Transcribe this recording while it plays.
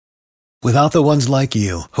Without the ones like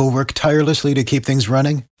you, who work tirelessly to keep things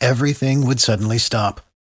running, everything would suddenly stop.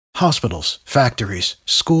 Hospitals, factories,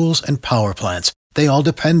 schools, and power plants, they all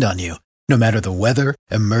depend on you. No matter the weather,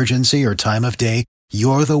 emergency, or time of day,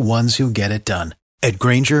 you're the ones who get it done. At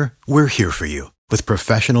Grainger, we're here for you with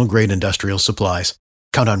professional-grade industrial supplies.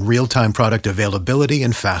 Count on real-time product availability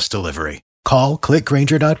and fast delivery. Call, click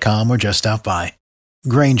Grainger.com, or just stop by.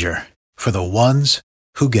 Grainger, for the ones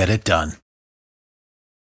who get it done.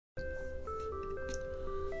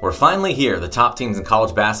 We're finally here. The top teams in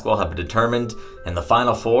college basketball have been determined, and the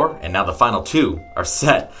Final Four, and now the Final Two, are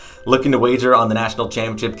set. Looking to wager on the national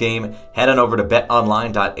championship game? Head on over to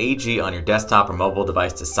betonline.ag on your desktop or mobile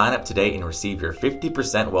device to sign up today and receive your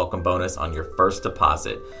 50% welcome bonus on your first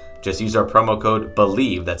deposit. Just use our promo code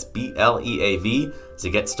BELIEVE, that's BLEAV, to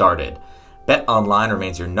get started. BetOnline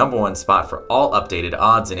remains your number one spot for all updated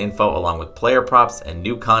odds and info, along with player props and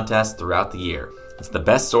new contests throughout the year. It's the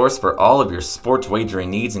best source for all of your sports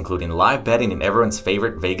wagering needs, including live betting and everyone's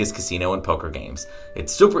favorite Vegas casino and poker games.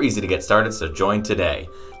 It's super easy to get started, so join today.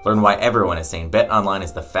 Learn why everyone is saying BetOnline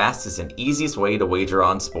is the fastest and easiest way to wager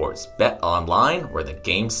on sports. BetOnline, where the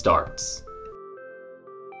game starts.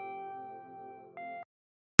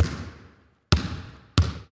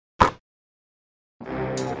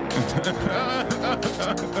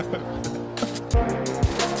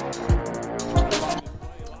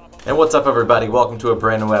 And what's up, everybody? Welcome to a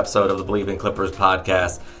brand new episode of the Believe in Clippers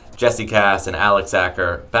podcast. Jesse Cass and Alex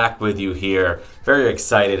Acker back with you here. Very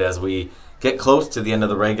excited as we get close to the end of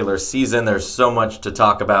the regular season. There's so much to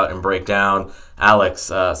talk about and break down. Alex,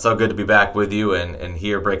 so good to be back with you and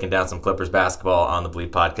here breaking down some Clippers basketball on the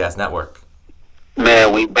Believe Podcast Network.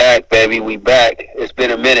 Man, we back, baby. We back. It's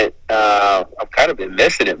been a minute. I've kind of been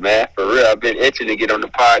missing it, man. For real. I've been itching to get on the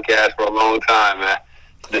podcast for a long time, man.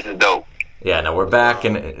 This is dope. Yeah, no, we're back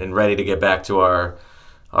and ready to get back to our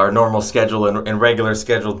normal schedule and regular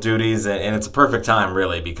scheduled duties, and it's a perfect time,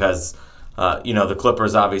 really, because the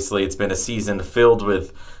Clippers, obviously, it's been a season filled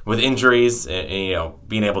with injuries and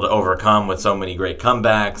being able to overcome with so many great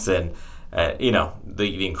comebacks and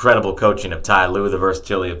the incredible coaching of Ty Lue, the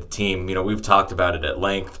versatility of the team. We've talked about it at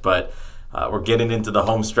length, but we're getting into the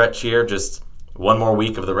home stretch here, just one more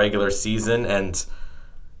week of the regular season, and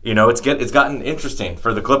it's gotten interesting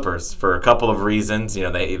for the Clippers for a couple of reasons.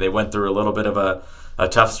 They went through a little bit of a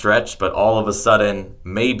tough stretch, but all of a sudden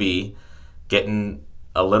maybe getting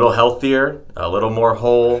a little healthier, a little more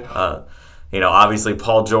whole. Obviously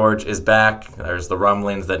Paul George is back. There's the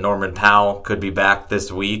rumblings that Norman Powell could be back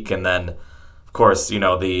this week, and then of course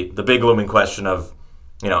the big looming question of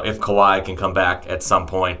if Kawhi can come back at some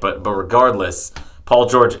point. But regardless, Paul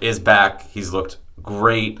George is back. He's looked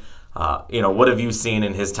great. What have you seen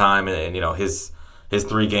in his time and his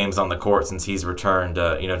 3 games on the court since he's returned,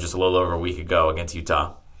 just a little over a week ago against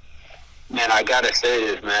Utah? Man, I gotta say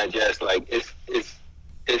this, man. Just like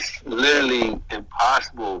it's literally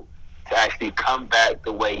impossible to actually come back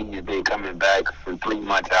the way he's been coming back from 3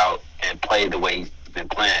 months out and play the way he's been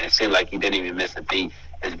playing. It seems like he didn't even miss a beat.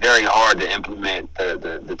 It's very hard to implement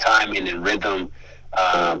the timing and rhythm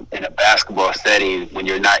in a basketball setting when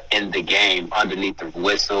you're not in the game, underneath the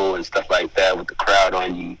whistle and stuff like that with the crowd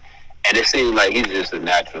on you. And it seems like he's just a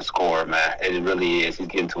natural scorer, man. It really is. He's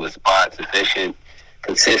getting to his spots, efficient,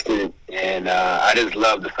 consistent, and I just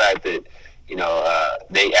love the fact that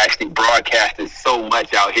they actually broadcasted so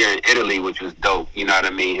much out here in Italy, which was dope. You know what I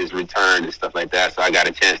mean? His return and stuff like that. So I got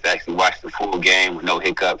a chance to actually watch the full game with no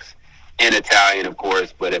hiccups. In Italian, of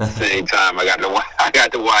course, but at the same time, I got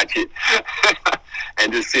to watch it,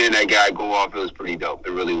 and just seeing that guy go off, it was pretty dope.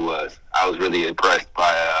 It really was. I was really impressed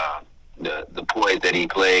by the poise that he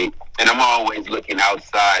played, and I'm always looking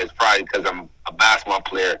outside. It's probably because I'm a basketball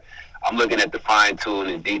player. I'm looking at the fine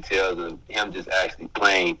tuning details of him just actually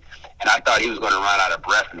playing, and I thought he was going to run out of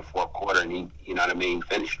breath in the fourth quarter, and he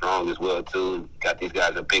finished strong as well too. Got these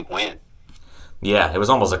guys a big win. Yeah, it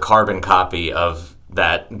was almost a carbon copy of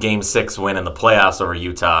that Game 6 win in the playoffs over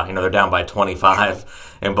Utah. They're down by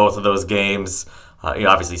 25 in both of those games.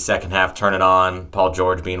 Obviously, second half, turn it on, Paul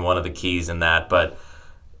George being one of the keys in that. But,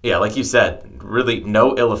 yeah, like you said, really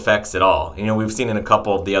no ill effects at all. We've seen in a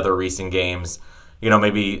couple of the other recent games,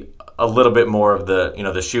 maybe a little bit more of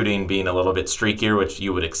the shooting being a little bit streakier, which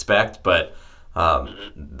you would expect. But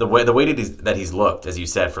the way that he's looked, as you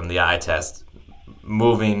said, from the eye test,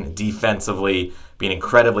 moving defensively, being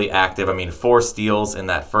incredibly active. 4 steals in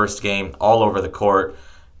that first game, all over the court,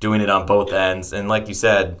 doing it on both ends. And like you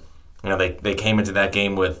said, they came into that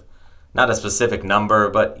game with not a specific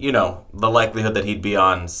number, but, the likelihood that he'd be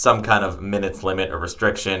on some kind of minutes limit or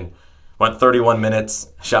restriction. Went 31 minutes,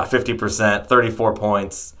 shot 50%, 34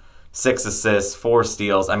 points, 6 assists, 4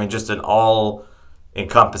 steals. I mean, just an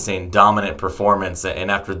all-encompassing, dominant performance. And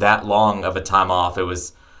after that long of a time off, it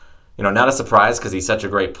was, not a surprise because he's such a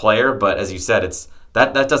great player. But as you said,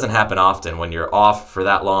 that doesn't happen often when you're off for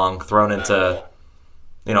that long, thrown into,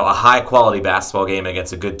 a high-quality basketball game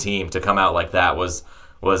against a good team. To come out like that was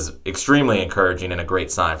extremely encouraging and a great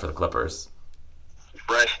sign for the Clippers.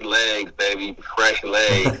 Fresh legs, baby. Fresh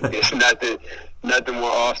legs. It's nothing more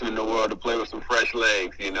awesome in the world to play with some fresh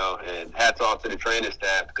legs, and hats off to the training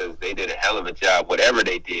staff because they did a hell of a job. Whatever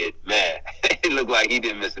they did, man, it looked like he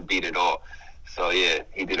didn't miss a beat at all. So, yeah,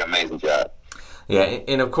 he did an amazing job. Yeah,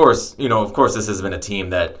 and of course, this has been a team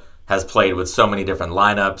that has played with so many different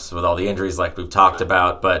lineups with all the injuries like we've talked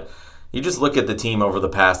about, but you just look at the team over the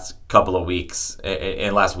past couple of weeks,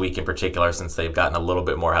 and last week in particular, since they've gotten a little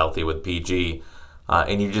bit more healthy with PG,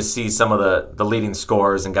 and you just see some of the leading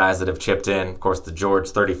scorers and guys that have chipped in. Of course, the George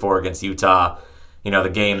 34 against Utah, the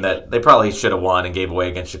game that they probably should have won and gave away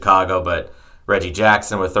against Chicago, but Reggie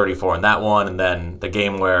Jackson with 34 in that one, and then the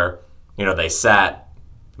game where, they sat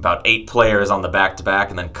about 8 players on the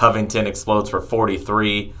back-to-back, and then Covington explodes for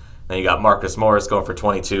 43. Then you got Marcus Morris going for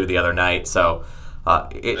 22 the other night. So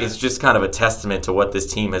it's just kind of a testament to what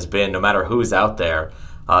this team has been, no matter who's out there,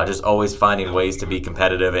 just always finding ways to be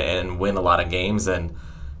competitive and win a lot of games. And,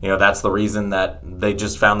 that's the reason that they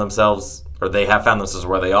just found themselves, or they have found themselves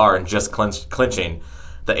where they are, and just clinching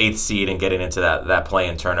the 8th seed and getting into that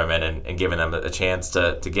play-in tournament and giving them a chance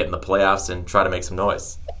to get in the playoffs and try to make some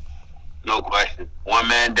noise. No question. One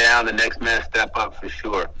man down, the next man step up for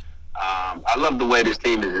sure. I love the way this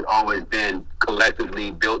team has always been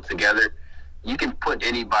collectively built together. You can put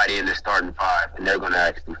anybody in the starting 5, and they're going to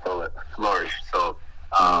actually flourish. So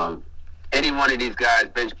any one of these guys,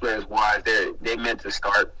 bench players-wise, they're meant to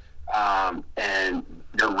start, and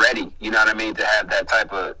they're ready, to have that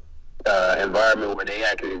type of environment where they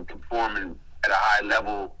actually perform at a high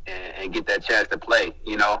level and get that chance to play,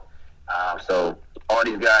 So all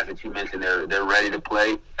these guys that you mentioned, they're ready to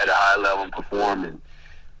play at a high level and perform. And,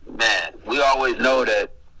 man, we always know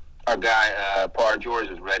that our guy, Paul George,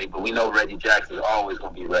 is ready, but we know Reggie Jackson is always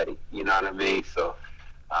going to be ready. You know what I mean? So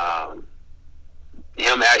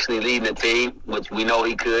him actually leading the team, which we know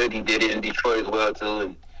he could. He did it in Detroit as well, too.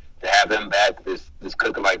 And to have him back, this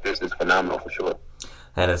cooker like this is phenomenal for sure.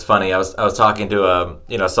 And it's funny. I was talking to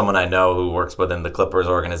someone I know who works within the Clippers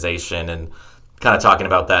organization, and kind of talking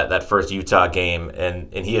about that first Utah game,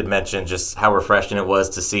 and he had mentioned just how refreshing it was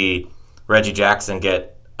to see Reggie Jackson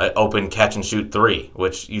get an open catch and shoot 3,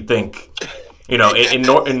 which you think, in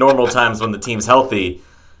normal times when the team's healthy,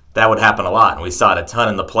 that would happen a lot, and we saw it a ton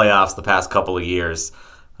in the playoffs the past couple of years.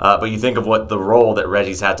 But you think of what the role that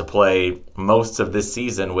Reggie's had to play most of this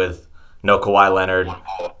season with no Kawhi Leonard,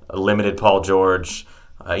 limited Paul George.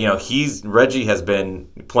 Reggie has been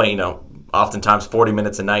playing, oftentimes 40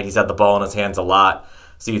 minutes a night. He's had the ball in his hands a lot.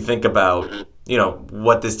 So you think about,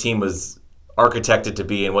 what this team was architected to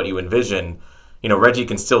be and what you envision. Reggie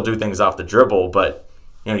can still do things off the dribble, but,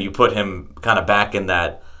 you put him kind of back in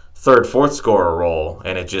that 3rd, 4th scorer role,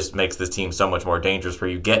 and it just makes this team so much more dangerous where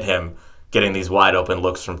you get him getting these wide open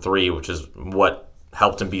looks from 3, which is what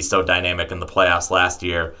helped him be so dynamic in the playoffs last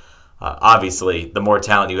year. Obviously, the more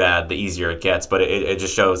talent you add, the easier it gets, but it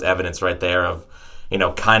just shows evidence right there of,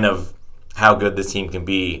 kind of how good this team can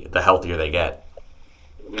be the healthier they get.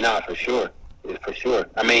 No, for sure. For sure.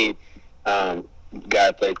 I mean,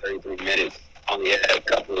 guy played 33 minutes, only had a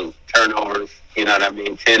couple of turnovers,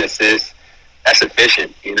 10 assists. That's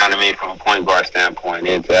efficient, from a point guard standpoint,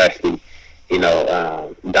 and to actually,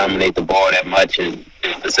 dominate the ball that much and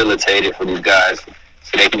facilitate it for these guys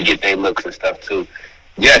so they can get their looks and stuff too.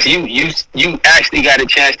 Yes, you actually got a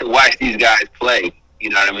chance to watch these guys play,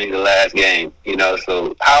 the last game,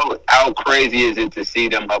 so how crazy is it to see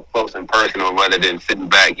them up close and personal rather than sitting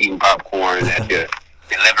back eating popcorn at your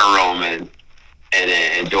living room and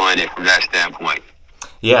enjoying it from that standpoint?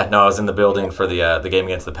 Yeah, no, I was in the building for the game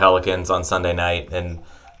against the Pelicans on Sunday night, and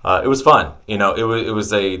it was fun. It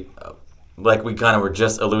was a, like we kind of were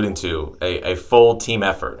just alluding to, a full team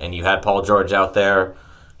effort, and you had Paul George out there.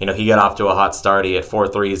 He got off to a hot start. He had 4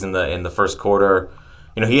 threes in the first quarter.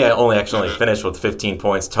 He had only actually finished with 15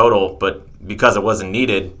 points total, but because it wasn't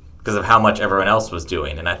needed, because of how much everyone else was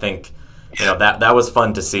doing. And I think, that was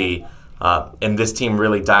fun to see. And this team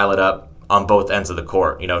really dial it up on both ends of the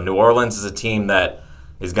court. New Orleans is a team that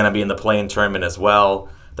is going to be in the play-in tournament as well.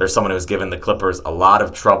 There's someone who's given the Clippers a lot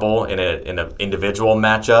of trouble in an individual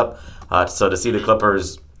matchup. So to see the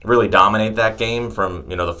Clippers really dominate that game from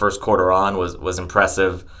the first quarter on was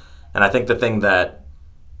impressive. And I think the thing that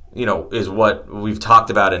is what we've talked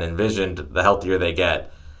about and envisioned, the healthier they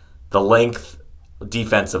get, the length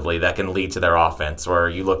defensively that can lead to their offense. Where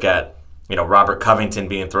you look at, Robert Covington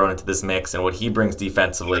being thrown into this mix and what he brings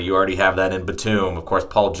defensively. You already have that in Batum, of course,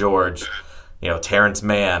 Paul George, Terrence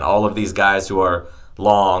Mann, all of these guys who are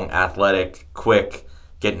long, athletic, quick,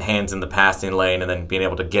 getting hands in the passing lane, and then being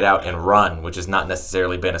able to get out and run, which has not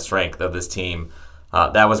necessarily been a strength of this team.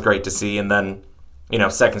 That was great to see. And then,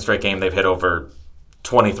 second straight game, they've hit over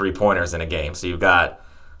 23 pointers in a game. So you've got,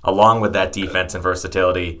 along with that defense and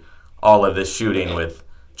versatility, all of this shooting with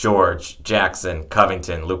George, Jackson,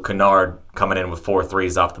 Covington, Luke Kennard coming in with 4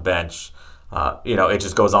 threes off the bench. It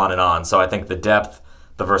just goes on and on. So I think the depth,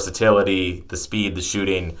 the versatility, the speed, the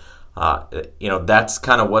shooting, that's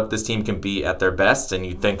kind of what this team can be at their best. And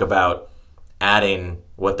you think about adding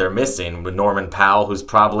what they're missing with Norman Powell, who's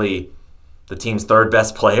probably the team's third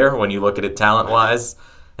best player when you look at it talent-wise.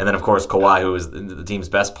 And then, of course, Kawhi, who is the team's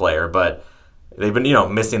best player. But they've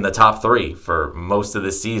been, missing the top 3 for most of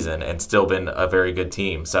this season and still been a very good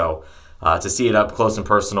team. So to see it up close and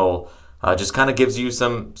personal just kind of gives you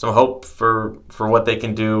some hope for what they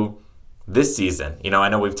can do this season. I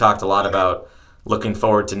know we've talked a lot about looking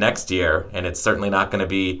forward to next year, and it's certainly not going to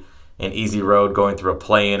be an easy road going through a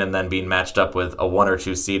play-in and then being matched up with a 1 or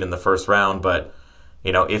 2 seed in the first round. But,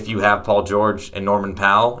 if you have Paul George and Norman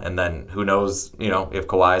Powell, and then who knows, if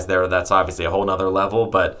Kawhi's there, that's obviously a whole nother level.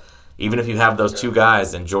 But even if you have those 2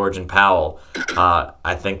 guys in George and Powell,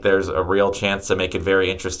 I think there's a real chance to make it very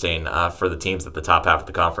interesting for the teams at the top half of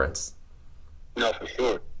the conference. No, for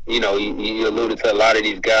sure. You alluded to a lot of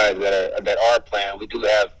these guys that are playing. We do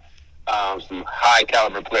have some high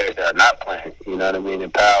caliber players that are not playing. You know what I mean?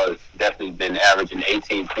 And Powell has definitely been averaging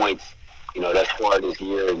 18 points, thus far this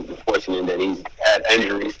year. And unfortunate that he's had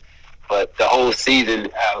injuries. But the whole season,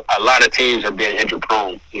 a lot of teams are being injury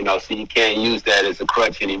prone, so you can't use that as a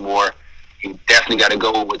crutch anymore. You definitely got to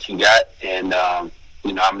go with what you got. And,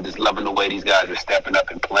 I'm just loving the way these guys are stepping up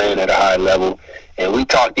and playing at a high level. And we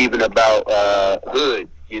talked even about Hood.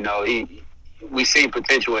 We see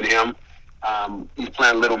potential in him. He's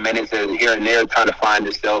playing little minutes here and there, trying to find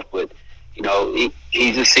himself. But,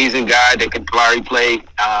 he's a seasoned guy that can probably play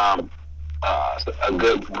a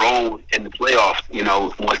good role in the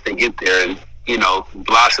playoffs, once they get there and,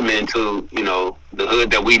 blossom into, the Hood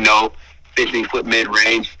that we know, 15-foot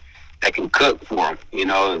mid-range that can cook for them,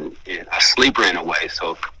 and a sleeper in a way.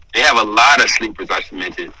 So they have a lot of sleepers, I should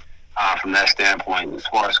mention, from that standpoint. As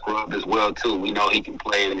far as Scrub as well, too, we know he can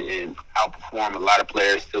play and outperform a lot of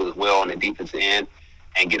players, too, as well on the defensive end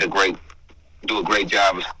and do a great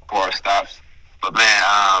job as far as stops. But,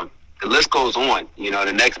 man, the list goes on.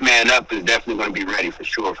 The next man up is definitely going to be ready for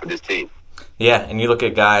sure for this team. Yeah, and you look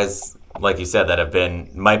at guys, like you said,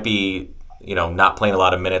 that might be, not playing a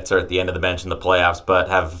lot of minutes or at the end of the bench in the playoffs, but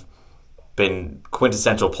have been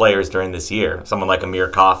quintessential players during this year. Someone like Amir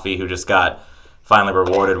Coffey, who just got finally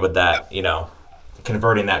rewarded with that,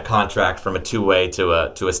 converting that contract from a 2-way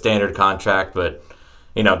to a standard contract. But,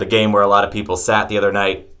 the game where a lot of people sat the other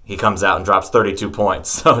night, he comes out and drops 32 points.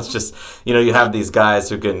 So it's just, you have these guys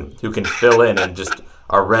who can fill in and just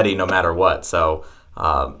are ready no matter what. So,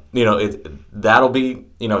 that'll be,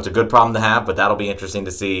 it's a good problem to have, but that'll be interesting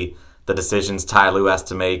to see the decisions Ty Lue has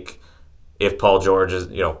to make if Paul George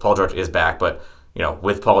is back, but,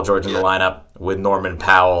 with Paul George in the lineup, with Norman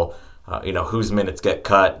Powell, whose minutes get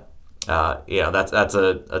cut. That's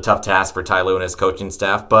a tough task for Ty Lue and his coaching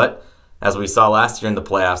staff. But as we saw last year in the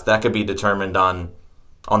playoffs, that could be determined on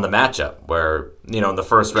the matchup where, in the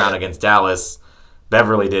first round against Dallas,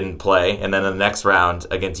 Beverly didn't play. And then in the next round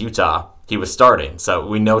against Utah, he was starting. So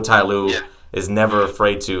we know Ty Lue is never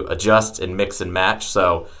afraid to adjust and mix and match.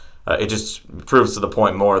 So it just proves to the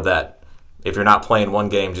point more that if you're not playing one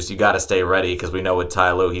game, you got to stay ready, because we know with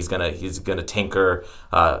Ty Lue, he's gonna tinker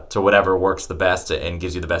to whatever works the best and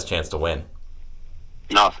gives you the best chance to win.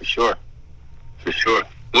 No, for sure.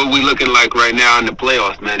 What are we looking like right now in the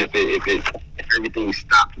playoffs, man? If everything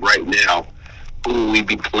stopped right now, who will we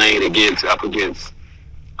be playing up against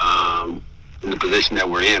in the position that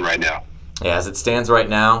we're in right now? Yeah, as it stands right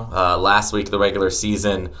now, last week, the regular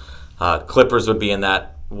season, Clippers would be in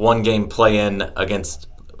that one-game play-in against,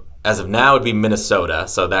 as of now, it would be Minnesota.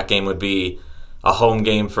 So that game would be a home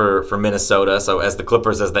game for Minnesota. So as the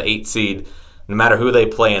Clippers, as the 8th seed, no matter who they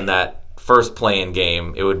play in that first play-in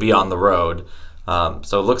game, it would be on the road.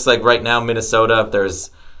 So it looks like right now Minnesota, there's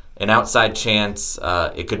an outside chance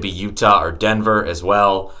it could be Utah or Denver as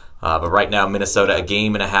well. But right now Minnesota a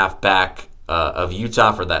game and a half back of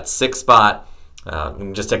Utah for that 6th spot. We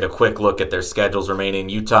can just take a quick look at their schedules remaining.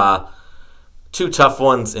 Utah, 2 tough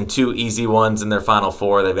ones and 2 easy ones in their final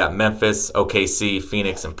 4. They've got Memphis, OKC,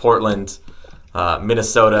 Phoenix, and Portland.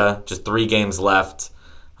 Minnesota, just 3 games left.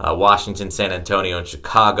 Washington, San Antonio, and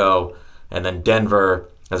Chicago. And then Denver,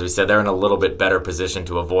 as we said, they're in a little bit better position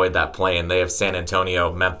to avoid that play-in. They have San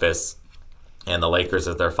Antonio, Memphis, and the Lakers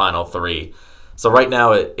as their final three. So right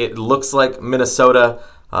now it looks like Minnesota,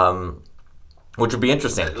 which would be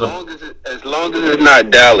interesting. As long as it's not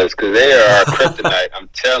Dallas, because they are our kryptonite. I'm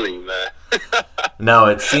telling you, man. No,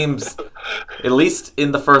 it seems, at least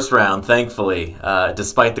in the first round, thankfully,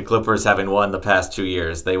 despite the Clippers having won the past 2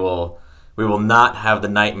 years, we will not have the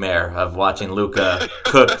nightmare of watching Luka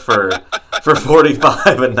cook for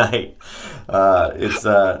 45 a night.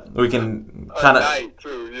 We can kind of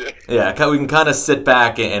we can kind of sit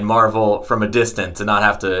back and marvel from a distance and not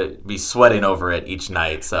have to be sweating over it each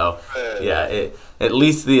night. So at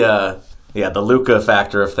least the Luka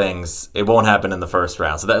factor of things, it won't happen in the first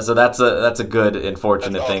round. So that's a good and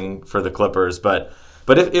fortunate thing for the Clippers. But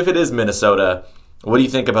if it is Minnesota, what do you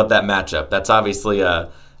think about that matchup? That's obviously a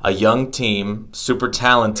young team, super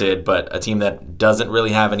talented, but a team that doesn't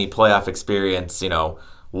really have any playoff experience.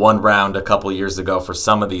 One round a couple years ago for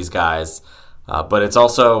some of these guys. But it's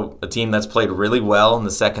also a team that's played really well in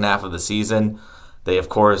the second half of the season. They, of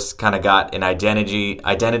course, kind of got an identity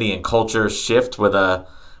and culture shift with our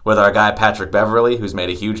guy Patrick Beverley, who's made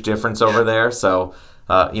a huge difference over there. So,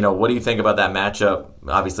 what do you think about that matchup?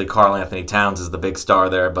 Obviously, Karl Anthony Towns is the big star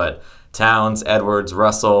there, but Towns, Edwards,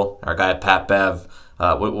 Russell, our guy Pat Bev,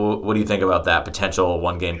 what do you think about that potential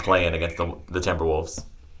one-game play-in against the Timberwolves?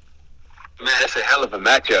 Man, it's a hell of a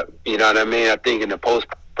matchup. You know what I mean? I think in the post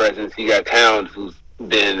presence, you got Towns, who's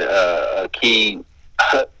been a key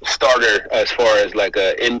starter as far as like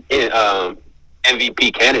a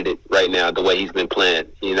MVP candidate right now, the way he's been playing.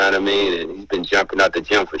 You know what I mean? And he's been jumping out the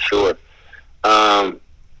gym for sure. I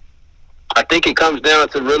think it comes down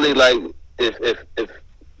to really like if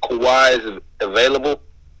Kawhi is available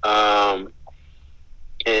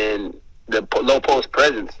and the low post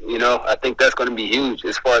presence, I think that's going to be huge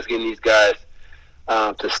as far as getting these guys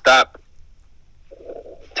to stop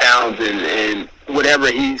Towns and whatever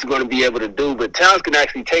he's going to be able to do. But Towns can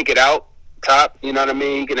actually take it out top. You know what I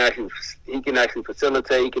mean? He can actually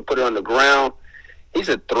facilitate. He can put it on the ground. He's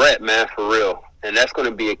a threat, man, for real. And that's going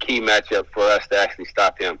to be a key matchup for us to actually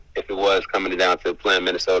stop him if it was coming down to playing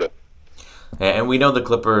Minnesota. And we know the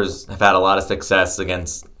Clippers have had a lot of success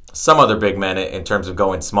against some other big men in terms of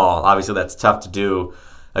going small. Obviously, that's tough to do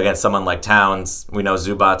against someone like Towns. We know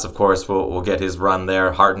Zubats, of course, will get his run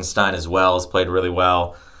there. Hartenstein as well has played really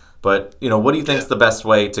well. But, what do you think is the best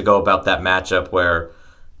way to go about that matchup where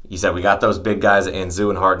you said we got those big guys in Zoo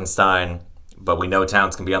and Hartenstein, but we know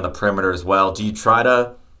Towns can be on the perimeter as well. Do you try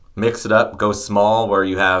to mix it up, go small, where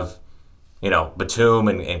you have, Batum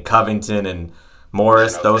and Covington and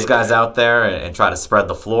Morris, those guys out there, and try to spread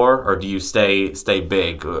the floor, or do you stay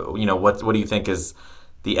big? What do you think is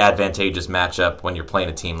the advantageous matchup when you're playing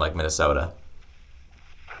a team like Minnesota?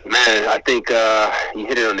 Man, I think you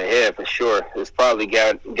hit it on the head for sure. It's probably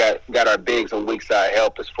got our bigs on weak side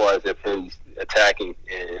help as far as if he's attacking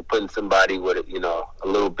and putting somebody with a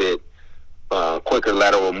little bit quicker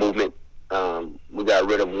lateral movement. We got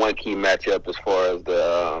rid of one key matchup as far as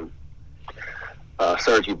the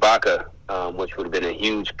Serge Ibaka, which would have been a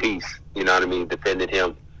huge piece, defending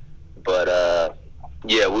him. But,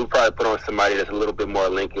 we'll probably put on somebody that's a little bit more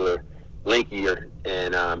linkier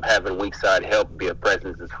and having weak side help be a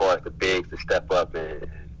presence as far as the bigs to step up and,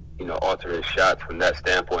 alter his shots from that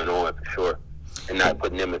standpoint on for sure, and not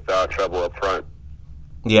putting them in foul trouble up front.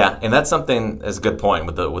 Yeah, and that's something that's a good point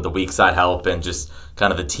with the weak side help and just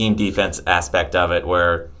kind of the team defense aspect of it,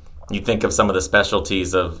 where you think of some of the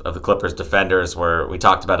specialties of the Clippers defenders, where we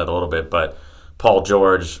talked about it a little bit, but Paul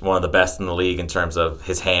George, one of the best in the league in terms of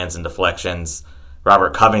his hands and deflections.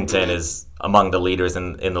 Robert Covington is among the leaders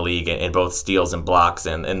in the league in both steals and blocks,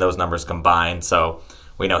 and those numbers combined. So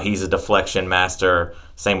we know he's a deflection master.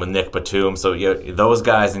 Same with Nick Batum. So those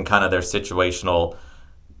guys in kind of their situational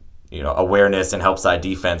awareness and help side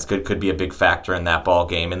defense could be a big factor in that ball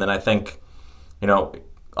game. And then I think,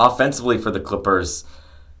 offensively for the Clippers,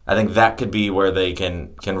 I think that could be where they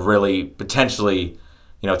can really potentially,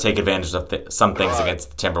 take advantage of some things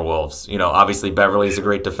against the Timberwolves. Obviously Beverly's a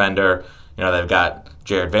great defender. They've got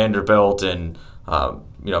Jared Vanderbilt and Jaden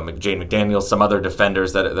McDaniels, some other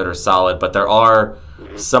defenders that are solid. But there are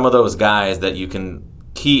some of those guys that you can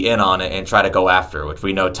key in on it and try to go after, which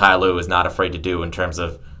we know Ty Lue is not afraid to do in terms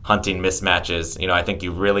of hunting mismatches. I think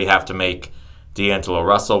you really have to make D'Angelo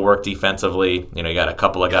Russell work defensively. You got a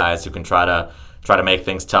couple of guys who can try to make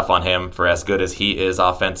things tough on him for as good as he is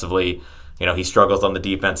offensively. He struggles on the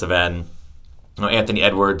defensive end. Anthony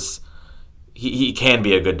Edwards, he can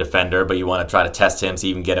be a good defender, but you want to try to test him so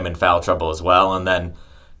you can get him in foul trouble as well. And then,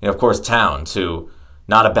 of course, Towns, who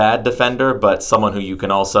not a bad defender, but someone who you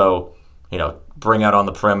can also, bring out on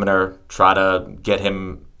the perimeter, try to get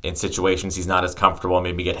him in situations he's not as comfortable,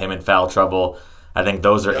 maybe get him in foul trouble. I think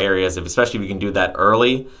those are areas, especially if you can do that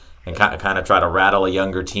early and kind of try to rattle a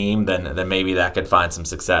younger team, then maybe that could find some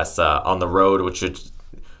success on the road, which should,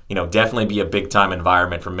 definitely be a big-time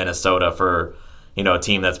environment for Minnesota for, a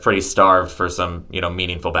team that's pretty starved for some,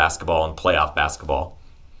 meaningful basketball and playoff basketball.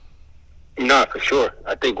 No, for sure.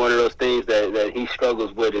 I think one of those things that he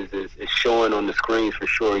struggles with is showing on the screens for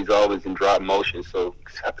sure. He's always in drop motion, so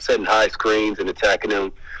setting high screens and attacking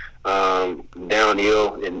them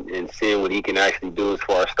downhill and seeing what he can actually do as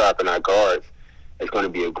far as stopping our guards is going to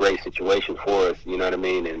be a great situation for us, you know what I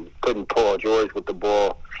mean? And putting Paul George with the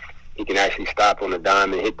ball, he can actually stop on a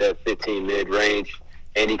dime and hit that 15 mid-range,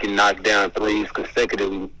 and he can knock down threes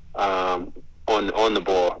consecutively on the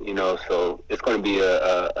ball, so it's going to be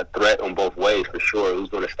a threat on both ways for sure. Who's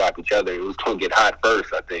going to stop each other? Who's going to get hot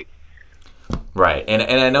first, I think. Right, and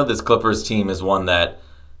I know this Clippers team is one that,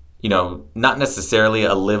 not necessarily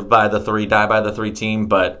a live by the three, die by the three team,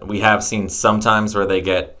 but we have seen sometimes where they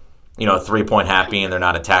get, 3-point happy and they're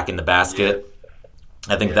not attacking the basket.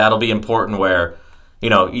 I think that'll be important where,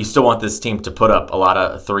 you still want this team to put up a lot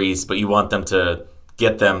of threes, but you want them to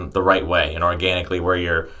get them the right way and organically where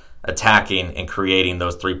you're attacking and creating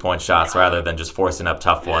those 3-point shots rather than just forcing up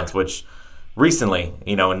tough ones, which recently,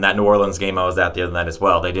 in that New Orleans game I was at the other night as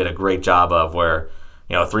well, they did a great job of where,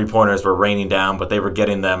 3-pointers were raining down, but they were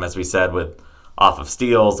getting them, as we said, with off of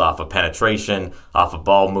steals, off of penetration, off of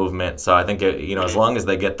ball movement. So I think, as long as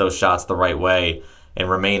they get those shots the right way and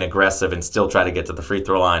remain aggressive and still try to get to the free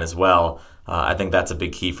throw line as well, I think that's a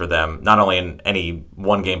big key for them, not only in any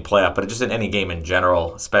one-game playoff, but just in any game in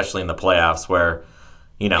general, especially in the playoffs where,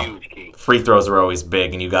 free throws are always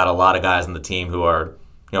big, and you got a lot of guys on the team who are,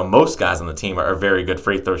 most guys on the team are very good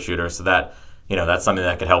free throw shooters, so that, that's something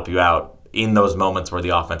that could help you out in those moments where the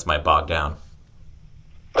offense might bog down.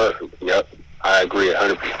 Perfect. Yep. I agree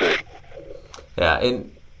 100%. Yeah,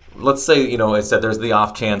 and let's say, I said there's the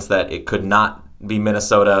off chance that it could not be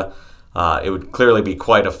Minnesota. It would clearly be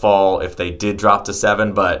quite a fall if they did drop to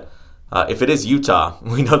 7, but if it is Utah,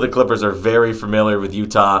 we know the Clippers are very familiar with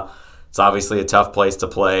Utah. It's obviously a tough place to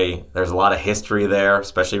play. There's a lot of history there,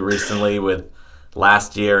 especially recently with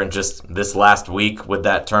last year and just this last week with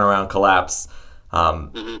that turnaround collapse.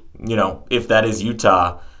 If that is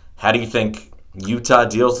Utah, how do you think Utah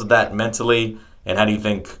deals with that mentally? And how do you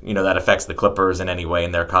think, that affects the Clippers in any way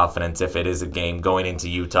in their confidence if it is a game going into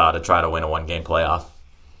Utah to try to win a one-game playoff?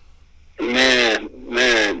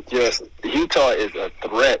 Man, just Utah is a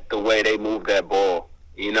threat the way they move that ball.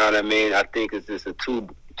 You know what I mean? I think it's just a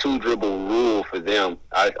two dribble rule for them.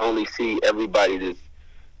 I only see everybody that's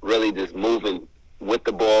really just moving with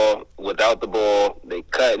the ball, without the ball. They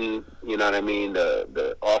cutting, you know what I mean?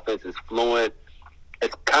 The offense is fluent.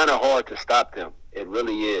 It's kind of hard to stop them. It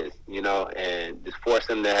really is, and just force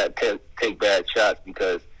them to take bad shots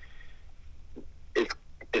because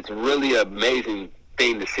it's really an amazing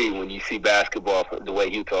thing to see when you see basketball the way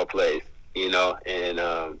Utah plays, and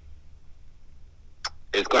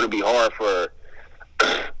it's going to be hard for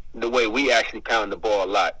the way we actually pound the ball a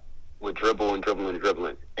lot with dribbling,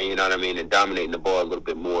 and you know what I mean, and dominating the ball a little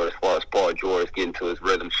bit more as far as Paul George getting to his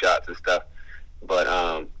rhythm shots and stuff.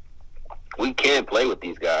 But we can play with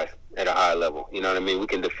these guys at a high level. You know what I mean? We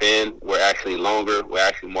can defend. We're actually longer. We're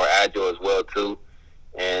actually more agile as well too.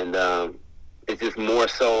 And it's just more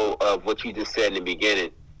so of what you just said in the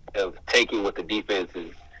beginning of taking what the defense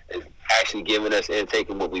is actually giving us and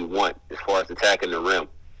taking what we want as far as attacking the rim.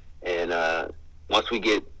 And once we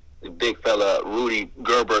get the big fella Rudy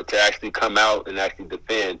Gobert to actually come out and actually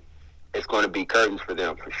defend, it's going to be curtains for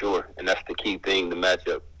them for sure. And that's the key thing, the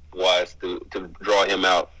matchup wise, to draw him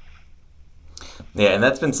out. Yeah, and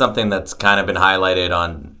that's been something that's kind of been highlighted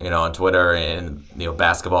on on Twitter and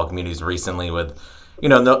basketball communities recently with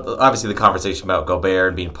obviously the conversation about Gobert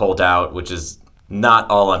and being pulled out, which is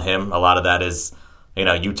not all on him. A lot of that is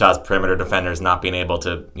Utah's perimeter defenders not being able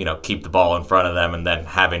to keep the ball in front of them and then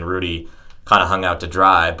having Rudy kind of hung out to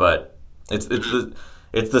dry. But it's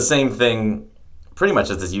the same thing pretty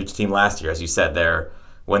much as this Utah team last year. As you said,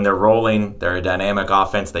 when they're rolling, they're a dynamic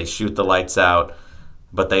offense. They shoot the lights out.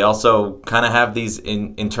 But they also kind of have these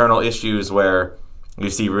internal issues where you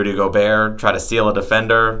see Rudy Gobert try to steal a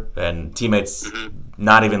defender and teammates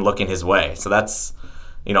not even looking his way. So that's,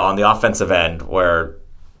 on the offensive end where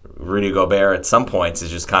Rudy Gobert at some points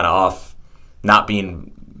is just kind of off, not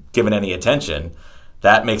being given any attention.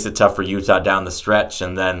 That makes it tough for Utah down the stretch.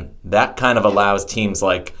 And then that kind of allows teams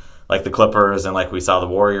like the Clippers and like we saw the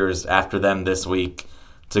Warriors after them this week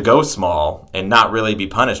to go small and not really be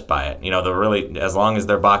punished by it. They're really, as long as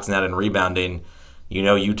they're boxing out and rebounding,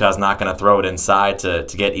 Utah's not going to throw it inside to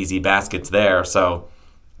get easy baskets there. So,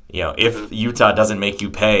 if Utah doesn't make you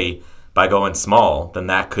pay by going small, then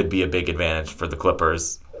that could be a big advantage for the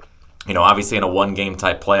Clippers. Obviously in a one-game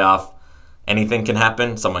type playoff, anything can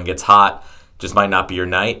happen. Someone gets hot, just might not be your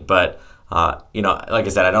night. But, like I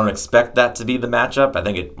said, I don't expect that to be the matchup. I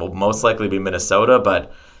think it will most likely be Minnesota.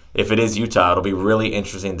 But if it is Utah, it'll be really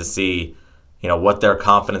interesting to see, what their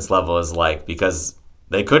confidence level is like, because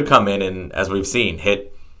they could come in and, as we've seen,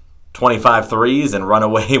 hit 25 threes and run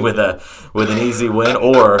away with an easy win,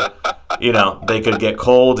 or they could get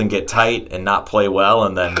cold and get tight and not play well,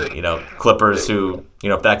 and then Clippers, who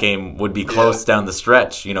if that game would be close down the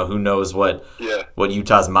stretch, who knows what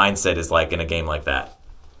Utah's mindset is like in a game like that.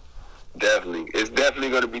 Definitely, it's definitely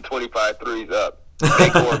going to be 25 threes up,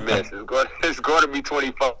 make or miss. It's going to be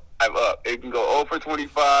 25 up. It can go 0 for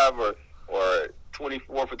 25 or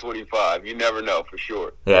 24 for 25. You never know for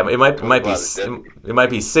sure. Yeah, it might be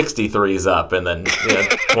 63s up and then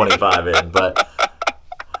 25 in, but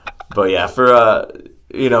yeah, for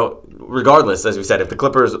regardless, as we said, if the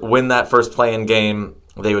Clippers win that first play-in game,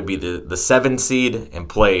 they would be the 7 seed and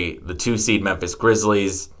play the 2 seed Memphis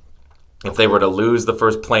Grizzlies. If they were to lose the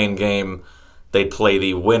first play-in game, they'd play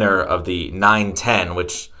the winner of the 9-10,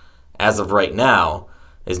 which, as of right now,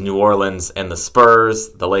 is New Orleans and the Spurs.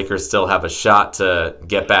 The Lakers still have a shot to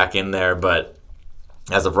get back in there, but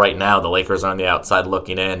as of right now, the Lakers are on the outside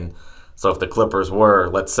looking in. So if the Clippers were,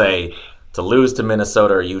 let's say, to lose to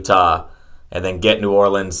Minnesota or Utah and then get New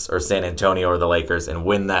Orleans or San Antonio or the Lakers and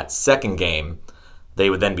win that second game,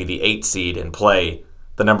 they would then be the 8 seed and play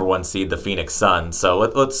the number 1 seed, the Phoenix Suns. So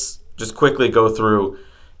let's just quickly go through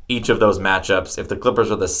each of those matchups. If the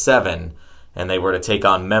Clippers are the 7 and they were to take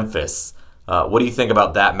on Memphis, what do you think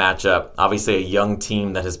about that matchup? Obviously, a young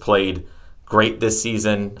team that has played great this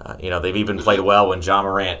season. They've even played well when Ja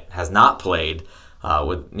Morant has not played,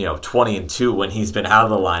 with 20-2 when he's been out of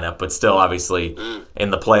the lineup. But still, obviously, in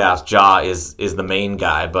the playoffs, Ja is the main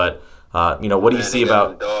guy. But what do you see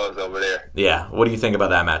about dogs over there? Yeah, what do you think about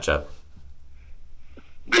that matchup?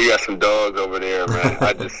 They got some dogs over there, man.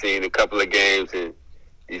 I just seen a couple of games, and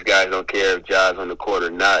these guys don't care if Ja's on the court or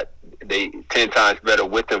not. They 10 times better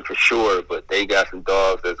with them for sure, but they got some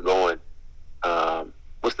dogs that's going.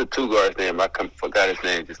 What's the 2 guard's name? I forgot his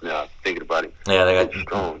name just now. Thinking about it. Yeah, they got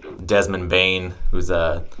strong, dude. Desmond Bane, who's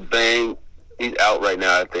Bane. He's out right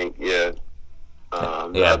now, I think. Yeah.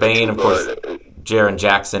 Bane, of course. Jaren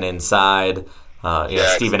Jackson inside.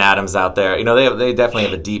 Steven Adams out there. They definitely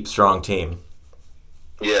have a deep, strong team.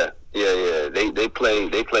 Yeah. They play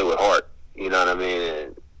with heart. You know what I mean?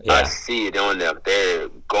 And I see it on them. They're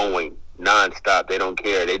going nonstop. They don't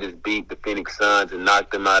care. They just beat the Phoenix Suns and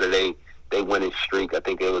knocked them out of they winning streak. I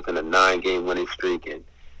think it was in a 9-game winning streak, and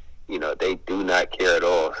they do not care at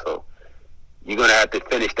all. So you're gonna have to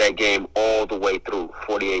finish that game all the way through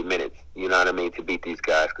 48 minutes. You know what I mean, to beat these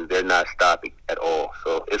guys, because they're not stopping at all.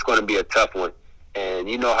 So it's going to be a tough one. And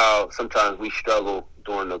you know how sometimes we struggle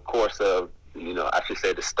during the course of, I should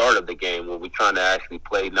say the start of the game, when we're trying to actually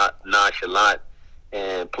play not nonchalant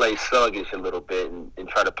and play sluggish a little bit and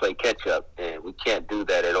try to play catch up. And we can't do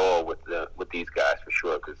that at all with these guys for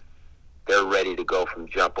sure, because they're ready to go from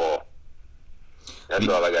jump off. That's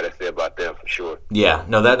all I got to say about them for sure. Yeah,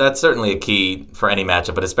 no, that's certainly a key for any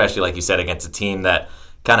matchup, but especially, like you said, against a team that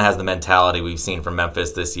kind of has the mentality we've seen from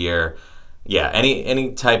Memphis this year. Yeah,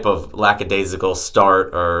 any type of lackadaisical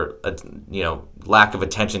start or lack of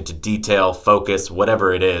attention to detail, focus,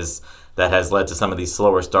 whatever it is that has led to some of these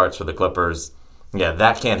slower starts for the Clippers. Yeah,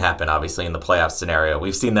 that can happen, obviously, in the playoff scenario.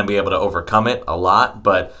 We've seen them be able to overcome it a lot,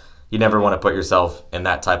 but you never want to put yourself in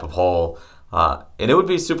that type of hole. And it would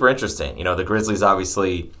be super interesting. The Grizzlies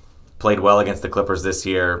obviously played well against the Clippers this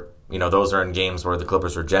year. Those are in games where the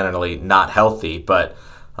Clippers were generally not healthy. But,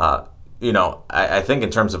 I think in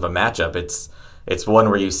terms of a matchup, it's one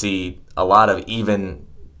where you see a lot of even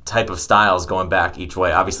type of styles going back each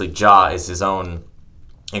way. Obviously, Ja is his own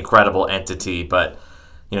incredible entity, but,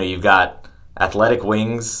 you've got athletic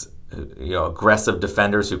wings, aggressive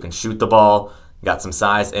defenders who can shoot the ball, got some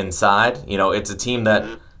size inside. It's a team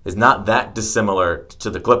that is not that dissimilar to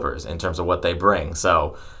the Clippers in terms of what they bring.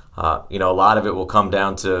 So, a lot of it will come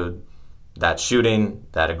down to that shooting,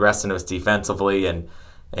 that aggressiveness defensively, and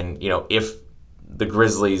if the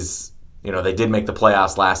Grizzlies, they did make the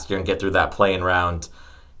playoffs last year and get through that play-in round,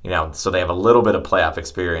 so they have a little bit of playoff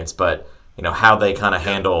experience, but, how they kind of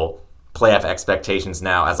handle playoff expectations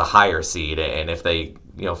now as a higher seed, and if they,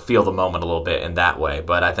 feel the moment a little bit in that way.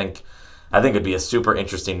 But I think it'd be a super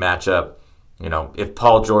interesting matchup. if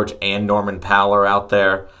Paul George and Norman Powell are out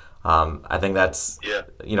there, I think that's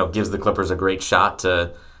gives the Clippers a great shot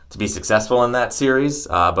to be successful in that series.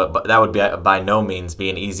 But that would be by no means be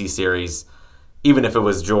an easy series, even if it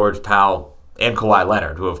was George, Powell, and Kawhi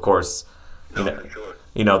Leonard, who of course,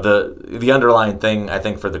 the underlying thing I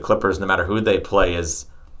think for the Clippers, no matter who they play, is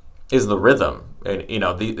the rhythm. And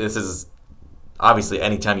this is obviously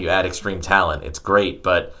anytime you add extreme talent, it's great.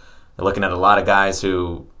 But you're looking at a lot of guys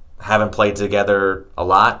who haven't played together a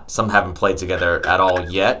lot. Some haven't played together at all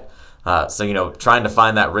yet. So trying to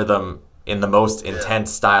find that rhythm in the most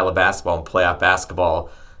intense style of basketball and playoff basketball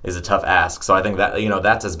is a tough ask. So I think that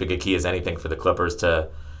that's as big a key as anything for the Clippers to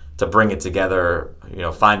bring it together.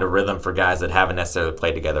 Find a rhythm for guys that haven't necessarily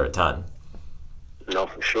played together a ton. No,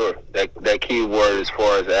 for sure. That key word as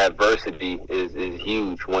far as adversity is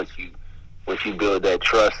huge. Once you build that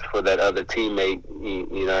trust for that other teammate,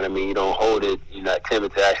 you know what I mean? You don't hold it. You're not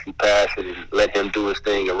timid to actually pass it and let him do his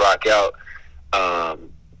thing and rock out.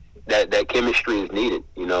 That chemistry is needed,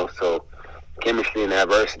 So chemistry and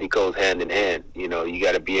adversity goes hand in hand. You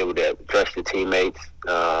got to be able to trust your teammates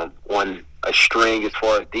on a string as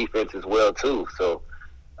far as defense as well, too. So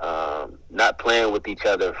not playing with each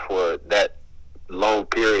other for that long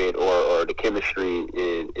period or the chemistry,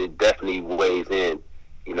 it definitely weighs in.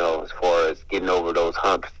 As far as getting over those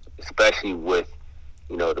humps, especially with,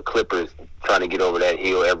 the Clippers trying to get over that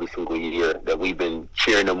hill every single year that we've been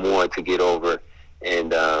cheering them on to get over.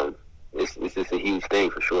 And it's just a huge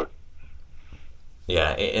thing for sure.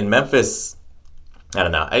 Yeah, in Memphis, I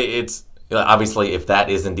don't know. It's obviously, if that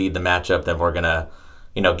is indeed the matchup, then we're going to,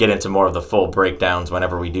 get into more of the full breakdowns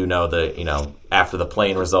whenever we do know after the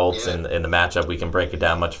playing results and the matchup, we can break it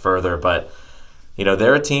down much further. But,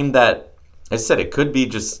 they're a team that, as I said, it could be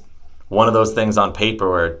just one of those things on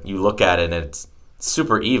paper where you look at it and it's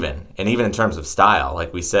super even. And even in terms of style,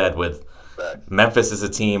 like we said, with Memphis is a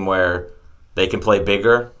team where they can play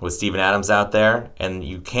bigger with Steven Adams out there, and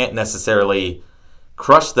you can't necessarily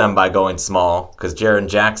crush them by going small because Jaren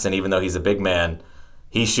Jackson, even though he's a big man,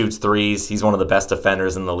 he shoots threes. He's one of the best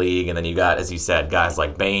defenders in the league. And then you got, as you said, guys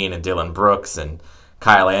like Bane and Dylan Brooks and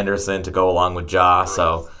Kyle Anderson to go along with Ja.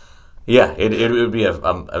 So, yeah, it would be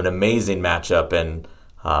an amazing matchup and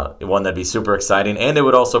one that'd be super exciting. And it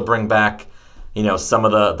would also bring back, some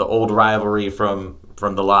of the old rivalry from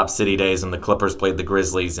the Lob City days when the Clippers played the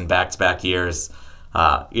Grizzlies in back-to-back years.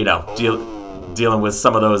 Dealing with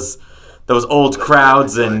some of those old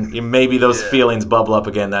crowds and maybe those feelings bubble up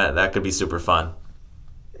again. That could be super fun.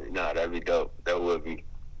 No, that'd be dope. That would be.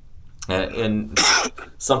 And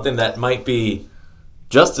something that might be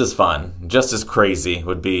just as fun, just as crazy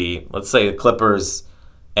would be, let's say the Clippers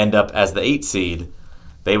end up as the 8 seed.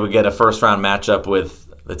 They would get a first-round matchup with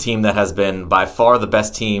the team that has been by far the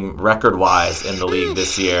best team record-wise in the league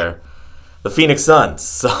this year, the Phoenix Suns.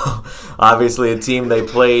 So, obviously, a team they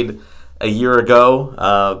played a year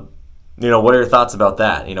ago. What are your thoughts about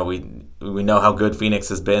that? We know how good Phoenix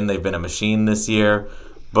has been. They've been a machine this year.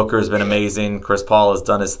 Booker's been amazing. Chris Paul has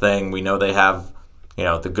done his thing. We know they have,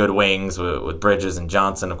 the good wings with Bridges and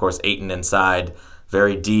Johnson. Of course, Ayton inside.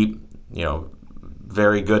 Very deep,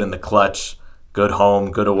 very good in the clutch. Good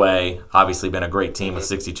home, good away. Obviously been a great team with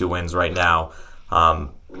 62 wins right now.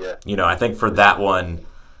 I think for that one,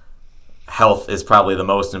 health is probably the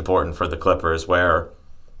most important for the Clippers where,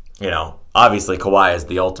 obviously Kawhi is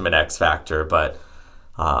the ultimate X factor, but,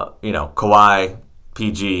 Kawhi,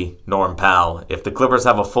 PG, Norm Powell, if the Clippers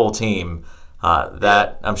have a full team,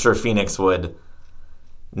 I'm sure Phoenix would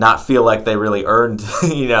not feel like they really earned,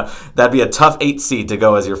 that'd be a tough 8 seed to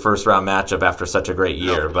go as your first round matchup after such a great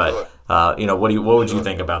year. But, what would you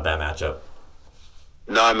think about that matchup?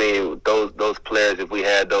 No, I mean, those players, if we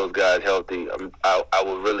had those guys healthy, I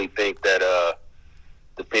would really think that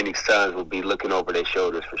the Phoenix Suns would be looking over their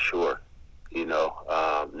shoulders for sure.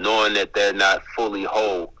 Knowing that they're not fully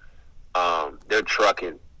whole, they're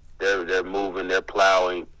trucking, they're moving, they're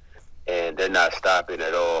plowing, and they're not stopping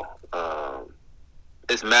at all.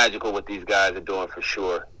 It's magical what these guys are doing for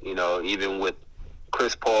sure. Even with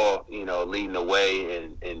Chris Paul, leading the way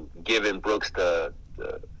and giving Brooks the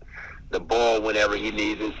ball whenever he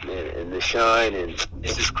needs it and the shine, and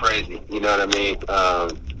it's just crazy. You know what I mean?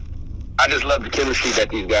 I just love the chemistry that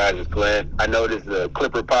these guys is playing. I know this is a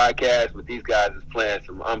Clipper podcast, but these guys is playing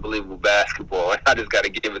some unbelievable basketball, and I just got to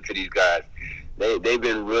give it to these guys. They've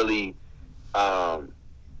been really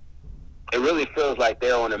it really feels like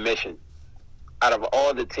they're on a mission. Out of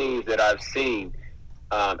all the teams that I've seen,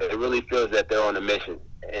 it really feels that they're on a mission,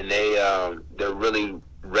 and they're really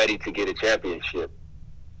ready to get a championship.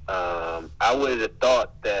 I would have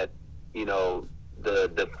thought that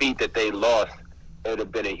the defeat that they lost it would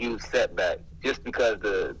have been a huge setback just because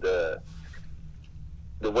the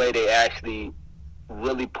way they actually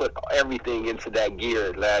really put everything into that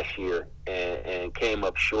gear last year and came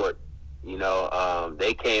up short.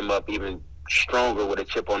 They came up even stronger with a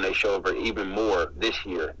chip on their shoulder, even more this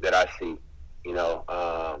year that I see.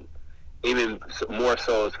 Even more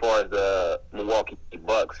so as far as the Milwaukee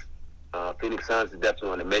Bucks. Phoenix Suns is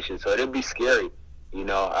definitely on a mission, so it'll be scary.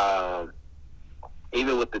 Even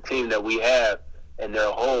with the team that we have and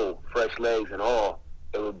their whole fresh legs and all,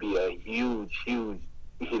 it would be a huge,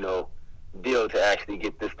 deal to actually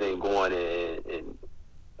get this thing going and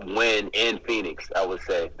win in Phoenix. I would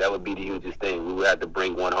say that would be the hugest thing. We would have to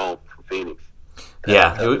bring one home for Phoenix.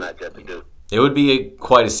 It would be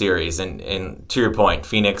quite a series, and to your point,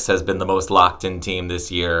 Phoenix has been the most locked-in team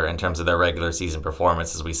this year in terms of their regular season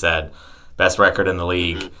performance. As we said, best record in the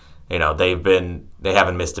league. Mm-hmm. They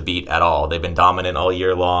haven't missed a beat at all. They've been dominant all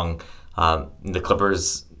year long. The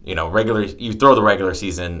Clippers, you throw the regular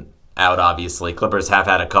season out, obviously. Clippers have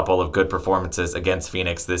had a couple of good performances against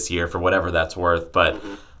Phoenix this year, for whatever that's worth. But,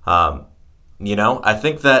 I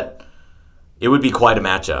think that it would be quite a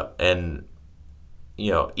matchup. And,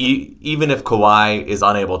 even if Kawhi is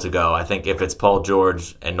unable to go, I think if it's Paul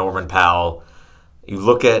George and Norman Powell, you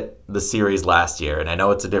look at the series last year, and I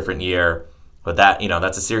know it's a different year, but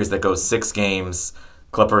that's a series that goes 6 games.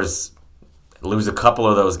 Clippers lose a couple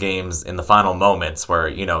of those games in the final moments where,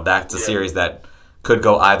 that's a series that could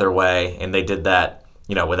go either way, and they did that,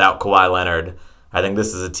 without Kawhi Leonard. I think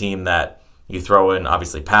this is a team that you throw in,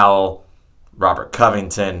 obviously, Powell, Robert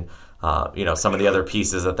Covington, some of the other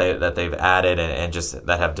pieces that they've added and just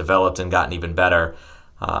that have developed and gotten even better.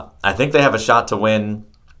 I think they have a shot to win.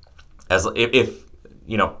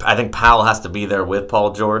 I think Powell has to be there with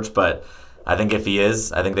Paul George, but I think if he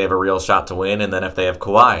is, I think they have a real shot to win. And then if they have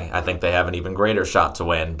Kawhi, I think they have an even greater shot to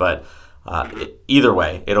win. But either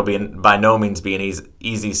way, it'll by no means be an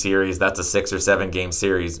easy series. That's a 6 or 7 game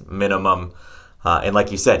series minimum. And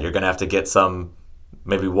like you said, you're going to have to get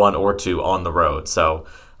maybe 1 or 2 on the road. So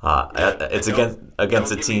it's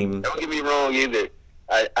against a team. Don't get me wrong either.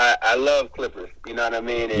 I love Clippers. You know what I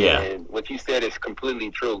mean? And what you said is completely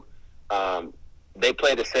true. They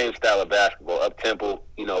play the same style of basketball, up-tempo,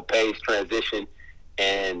 pace, transition,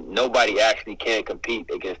 and nobody actually can compete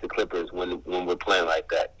against the Clippers when we're playing like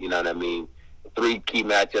that. You know what I mean? 3 key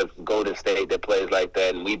matchups, Golden State that plays like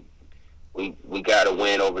that, and we got a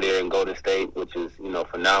win over there in Golden State, which is,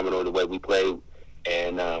 phenomenal the way we play,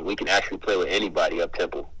 and we can actually play with anybody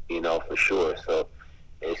up-tempo, for sure. So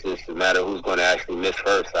it's just a matter of who's going to actually miss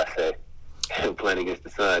first, I say, playing against the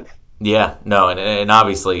Suns. Yeah, no, and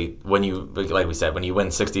obviously when like we said, when you win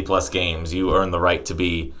 60-plus games, you earn the right to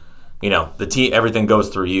be, the team. Everything goes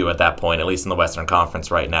through you at that point, at least in the Western Conference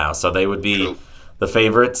right now. So they would be the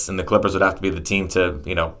favorites, and the Clippers would have to be the team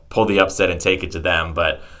to, pull the upset and take it to them.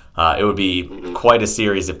 But it would be quite a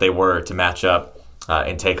series if they were to match up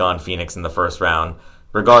and take on Phoenix in the first round.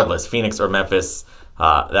 Regardless, Phoenix or Memphis,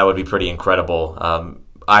 that would be pretty incredible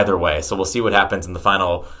either way. So we'll see what happens in the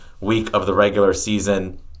final week of the regular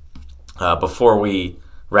season. Before we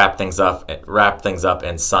wrap things up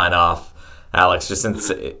and sign off, Alex, just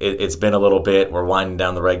since it's been a little bit, we're winding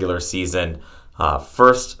down the regular season.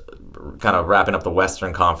 First, kind of wrapping up the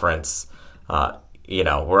Western Conference.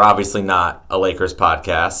 We're obviously not a Lakers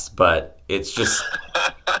podcast, but it's just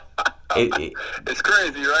it's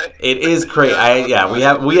crazy, right? It is crazy.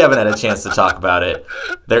 We haven't had a chance to talk about it.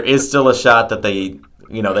 There is still a shot that they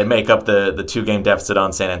make up the 2-game deficit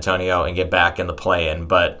on San Antonio and get back in the play-in,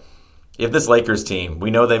 but if this Lakers team,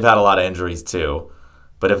 we know they've had a lot of injuries too,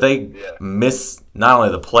 but if they miss not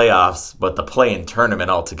only the playoffs, but the play-in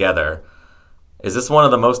tournament altogether, is this one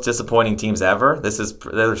of the most disappointing teams ever?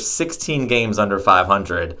 There's 16 games under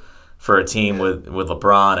 500 for a team with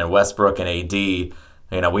LeBron and Westbrook and AD.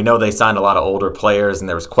 We know they signed a lot of older players and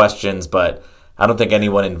there was questions, but I don't think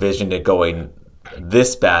anyone envisioned it going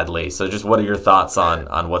this badly. So just what are your thoughts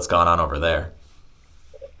on what's gone on over there?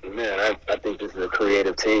 Man, I think this is a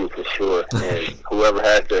creative team for sure, and whoever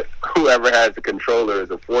has the controller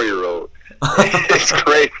is a 4-year-old. It's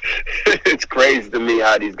crazy. It's crazy to me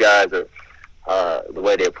how these guys are the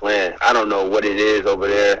way they're playing. I don't know what it is over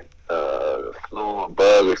there, flu or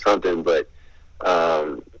bug or something, but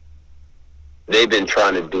they've been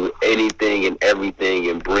trying to do anything and everything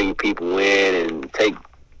and bring people in and take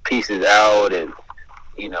pieces out, and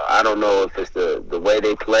I don't know if it's the way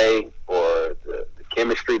they play or the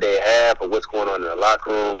chemistry they have or what's going on in the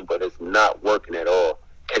locker room, but it's not working at all.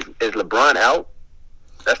 Is LeBron out?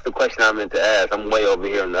 That's the question I meant to ask. I'm way over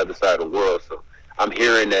here on the other side of the world, so I'm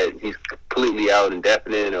hearing that he's completely out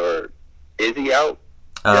indefinite, or is he out?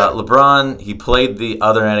 LeBron, he played the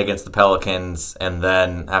other night against the Pelicans, and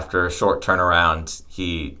then after a short turnaround,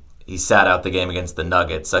 he sat out the game against the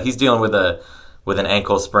Nuggets. So he's dealing with an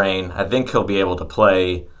ankle sprain. I think he'll be able to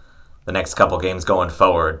play the next couple games going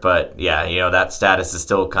forward. But yeah, that status is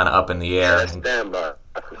still kind of up in the air. Yeah, standby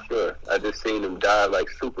for sure. I just seen him dive like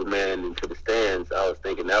Superman into the stands. I was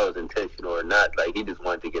thinking that was intentional or not. Like he just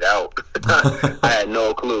wanted to get out. I had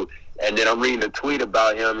no clue. And then I'm reading a tweet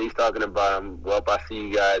about him. He's talking about him. Well, if I see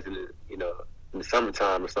you guys in the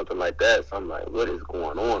summertime or something like that. So I'm like, what is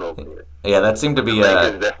going on over here? Yeah, that seemed to be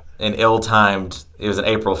an ill-timed. It was an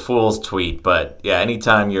April Fool's tweet. But yeah,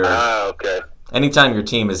 anytime your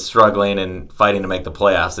team is struggling and fighting to make the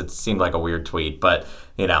playoffs, it seemed like a weird tweet. But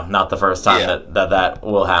not the first time that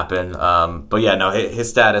will happen. But yeah, no, his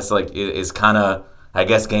status is kind of, I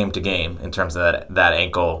guess, game to game in terms of that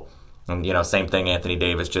ankle. And same thing. Anthony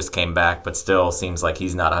Davis just came back, but still seems like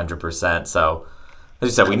he's not 100%. So, as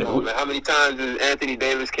you said, how many times has Anthony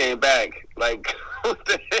Davis came back? Like, what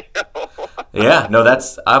the hell? Yeah, no,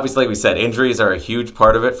 that's obviously, like we said, injuries are a huge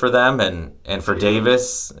part of it for them, and for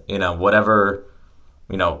Davis, whatever,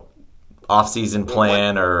 off-season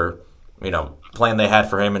plan or plan they had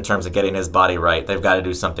for him in terms of getting his body right, they've got to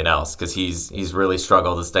do something else because he's really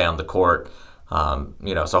struggled to stay on the court.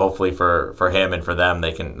 So hopefully for him and for them,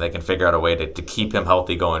 they can figure out a way to keep him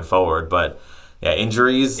healthy going forward. But yeah,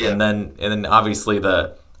 injuries and then obviously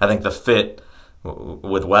I think the fit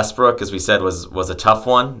with Westbrook, as we said, was a tough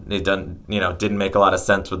one. It didn't make a lot of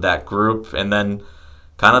sense with that group, and then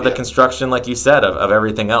kind of the construction, like you said, of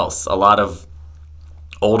everything else. A lot of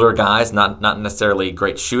older guys, not necessarily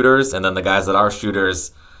great shooters, and then the guys that are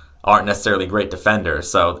shooters aren't necessarily great defenders.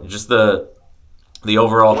 So just the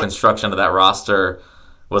overall construction of that roster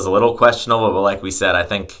was a little questionable, but like we said, I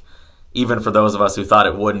think even for those of us who thought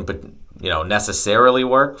it wouldn't, but necessarily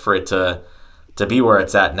work, for it to be where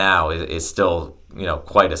it's at now is still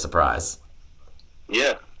quite a surprise.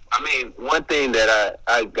 Yeah, I mean, one thing that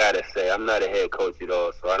I gotta say, I'm not a head coach at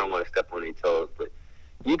all, so I don't want to step on any toes, but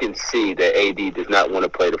you can see that AD does not want to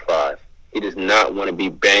play the 5. He does not want to be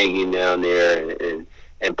banging down there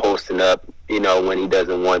and posting up, when he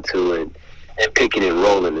doesn't want to, and picking and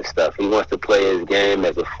rolling and stuff. He wants to play his game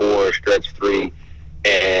as a 4, stretch 3,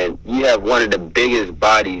 and you have one of the biggest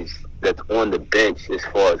bodies that's on the bench as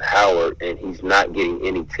far as Howard, and he's not getting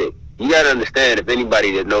any tick. You got to understand, if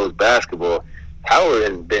anybody that knows basketball, Howard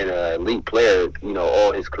has been an elite player,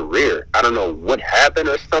 all his career. I don't know what happened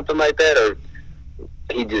or something like that, or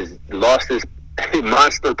he just lost his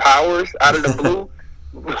monster powers out of the blue.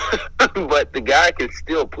 But the guy can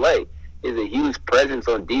still play. He's a huge presence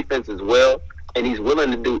on defense as well, and he's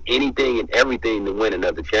willing to do anything and everything to win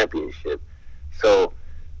another championship. So,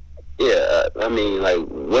 yeah, I mean, like,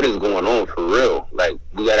 what is going on for real? Like,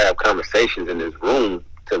 we got to have conversations in this room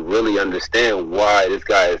to really understand why this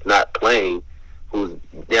guy is not playing, who's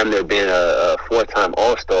damn near been a 4-time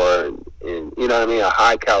All-Star and a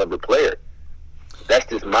high-caliber player. That's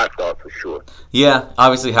just my thought for sure. Yeah,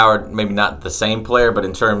 obviously Howard, maybe not the same player, but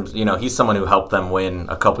in terms, he's someone who helped them win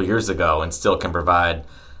a couple years ago and still can provide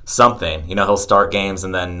something. He'll start games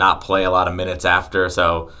and then not play a lot of minutes after.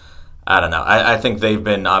 So, I don't know. I think they've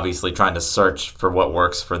been obviously trying to search for what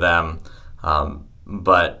works for them.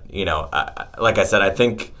 But, like I said, I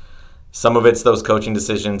think some of it's those coaching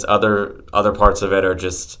decisions. Other parts of it are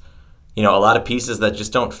just, a lot of pieces that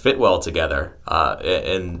just don't fit well together. Like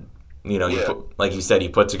you said, you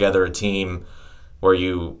put together a team where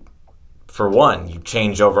you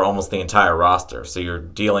change over almost the entire roster. So you're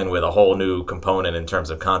dealing with a whole new component in terms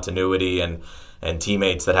of continuity and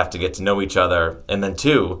teammates that have to get to know each other. And then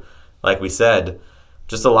 2, like we said,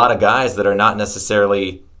 just a lot of guys that are not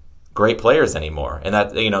necessarily great players anymore. And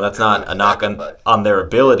that that's not a knock on their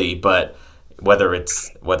ability, but whether it's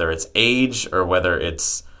age or whether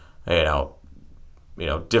it's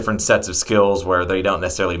different sets of skills where they don't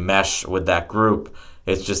necessarily mesh with that group.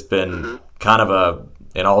 It's just been kind of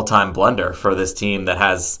an all-time blunder for this team that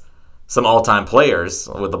has some all-time players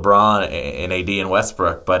with LeBron and AD and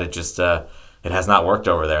Westbrook, but it just it has not worked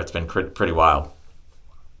over there. It's been pretty wild.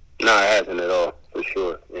 No, it hasn't at all, for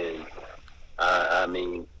sure. And I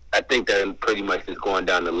mean, I think they're pretty much just going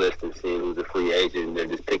down the list and seeing who's a free agent, and they're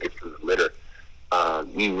just picking from the litter.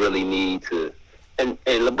 You really need to. And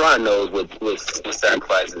LeBron knows what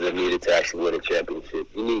sacrifices are needed to actually win a championship.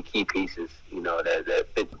 You need key pieces, that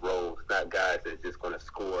fit the roles, not guys that are just going to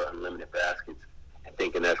score unlimited baskets and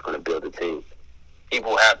thinking that's going to build a team.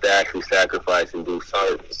 People have to actually sacrifice and do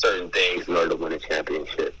certain things in order to win a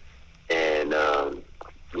championship. And,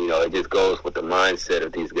 it just goes with the mindset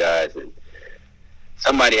of these guys. And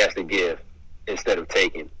somebody has to give instead of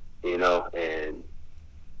taking, and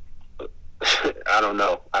don't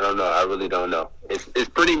know. I really don't know. It's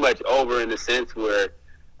pretty much over in the sense where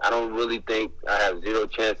I don't really think I have zero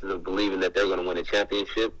chances of believing that they're going to win a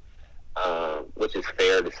championship, which is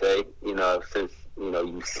fair to say, since,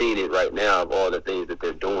 you've seen it right now of all the things that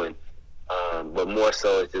they're doing. But more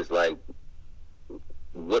so it's just like,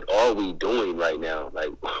 what are we doing right now? Like,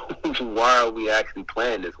 why are we actually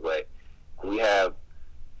playing this way? We have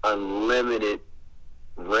unlimited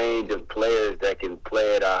range of players that can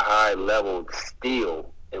play at a high level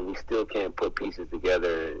still, and we still can't put pieces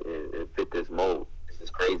together and fit this mold. This is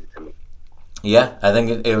crazy to me. Yeah, I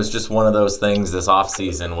think it was just one of those things this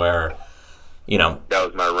offseason where, That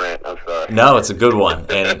was my rant. I'm sorry. No, it's a good one.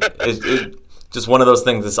 And it's just one of those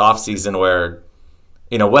things this offseason where,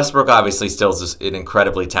 Westbrook obviously still is an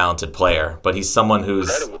incredibly talented player, but he's someone who's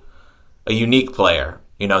Incredible. a unique player.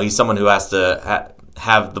 He's someone who has to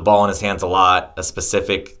have the ball in his hands a lot, a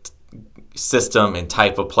specific system and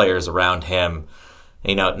type of players around him,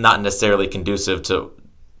 not necessarily conducive to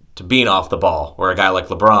being off the ball, where a guy like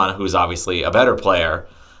LeBron, who's obviously a better player,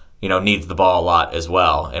 needs the ball a lot as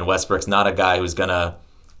well. And Westbrook's not a guy who's going to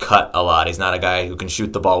cut a lot. He's not a guy who can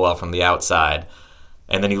shoot the ball well from the outside.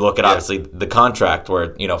 And then you look at obviously the contract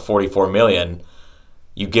where, $44 million,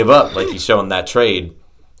 you give up, like you show in that trade,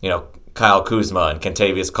 Kyle Kuzma and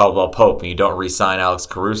Kentavious Caldwell-Pope, and you don't re-sign Alex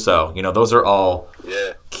Caruso. Those are all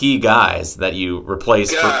key guys that you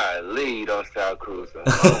replace. Golly, don't sound Caruso.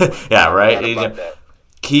 Yeah, right?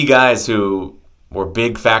 Key guys who were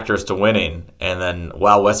big factors to winning, and then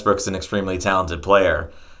while Westbrook's an extremely talented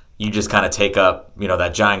player, you just kind of take up,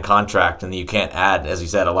 that giant contract, and you can't add, as you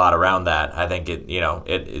said, a lot around that. I think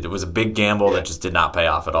it was a big gamble that just did not pay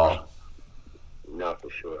off at all. No,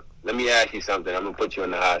 for sure. Let me ask you something. I'm going to put you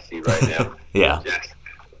in the hot seat right now. Yeah.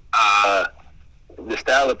 The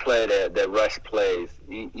style of play that Russ plays,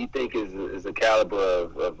 you think is the caliber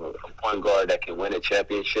of a point guard that can win a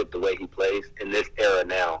championship the way he plays in this era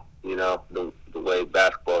now, the way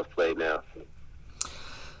basketball is played now?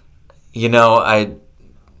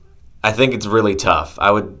 I think it's really tough.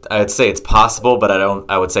 I'd say it's possible, but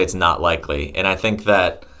I would say it's not likely. And I think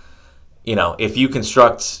that, if you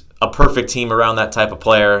construct a perfect team around that type of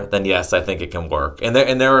player, then yes, I think it can work. And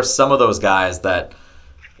there are some of those guys that,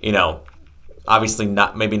 obviously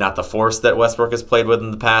maybe not the force that Westbrook has played with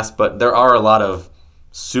in the past, but there are a lot of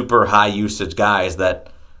super high usage guys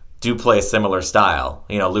that do play a similar style.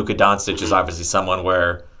 Luka Doncic is obviously someone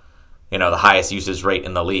where, the highest usage rate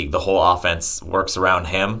in the league. The whole offense works around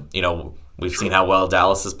him. We've seen how well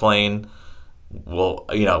Dallas is playing. We'll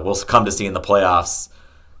come to see in the playoffs,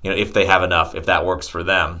 if they have enough, if that works for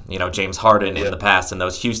them. James Harden in the past, in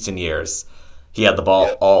those Houston years, he had the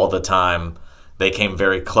ball all the time. They came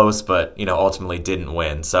very close, but, ultimately didn't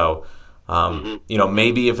win. So,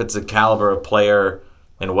 maybe if it's a caliber of player,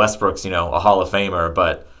 and Westbrook's, a Hall of Famer,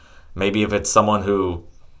 but maybe if it's someone who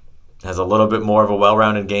has a little bit more of a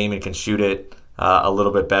well-rounded game and can shoot it a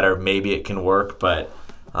little bit better, maybe it can work. But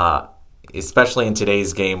especially in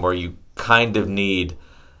today's game where you kind of need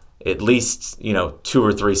at least, 2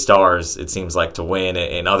 or 3 stars, it seems like, to win,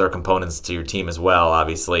 and other components to your team as well,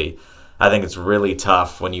 obviously. I think it's really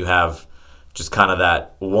tough when you have just kind of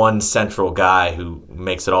that one central guy who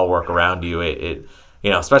makes it all work around you.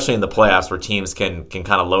 Especially in the playoffs where teams can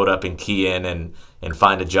kind of load up and key in and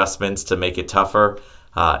find adjustments to make it tougher.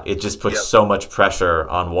 It just puts so much pressure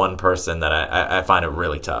on one person that I find it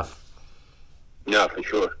really tough. No, for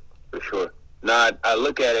sure. Now, I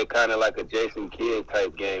look at it kind of like a Jason Kidd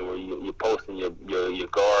type game where you're posting your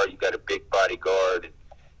guard, you got a big body guard, and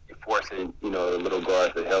you're forcing, the little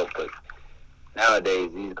guards to help. But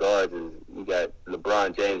nowadays, these guards, you got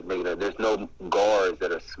LeBron James making it. There's no guards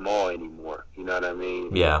that are small anymore. You know what I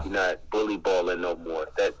mean? Yeah. You're not bully balling no more.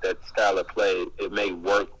 That style of play, it may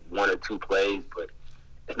work 1 or 2 plays, but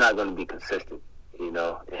it's not going to be consistent,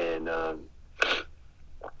 And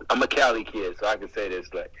I'm a Cali kid, so I can say this.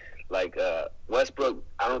 Like Westbrook,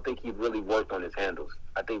 I don't think he really worked on his handles.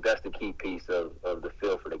 I think that's the key piece of the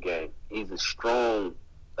feel for the game. He's a strong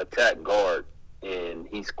attack guard, and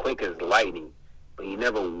he's quick as lightning, but he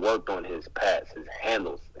never worked on his pass, his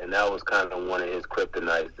handles. And that was kind of one of his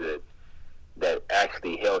kryptonites that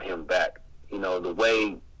actually held him back. The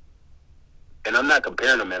way... And I'm not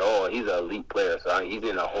comparing him at all. He's an elite player, so he's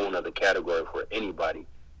in a whole other category for anybody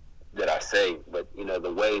that I say. But,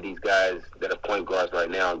 the way these guys that are point guards right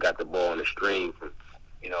now got the ball on the string from,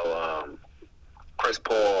 Chris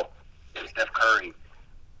Paul and Steph Curry,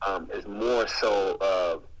 is more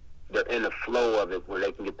so they're in the flow of it where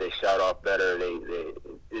they can get their shot off better.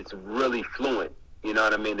 It's really fluent. You know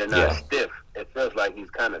what I mean? They're not stiff. It feels like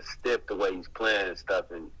he's kind of stiff the way he's playing and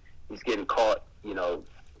stuff, and he's getting caught,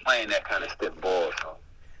 playing that kind of stiff ball. So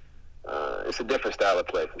it's a different style of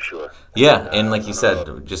play for sure. Yeah, and like you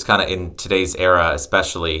said, just kind of in today's era,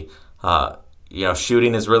 especially,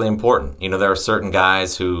 shooting is really important. There are certain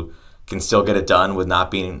guys who can still get it done with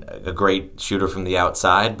not being a great shooter from the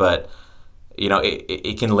outside, but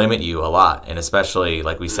it can limit you a lot. And especially,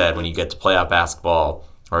 like we said, when you get to playoff basketball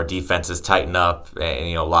or defenses tighten up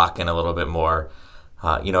and lock in a little bit more.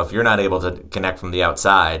 If you're not able to connect from the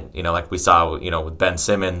outside, like we saw, with Ben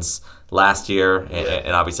Simmons last year,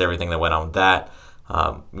 and obviously everything that went on with that.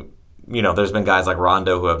 There's been guys like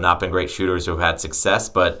Rondo who have not been great shooters who have had success,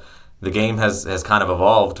 but the game has kind of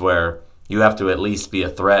evolved where you have to at least be a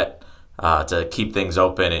threat to keep things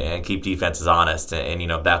open and keep defenses honest.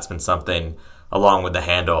 And that's been something along with the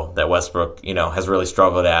handle that Westbrook, has really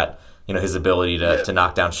struggled at. His ability to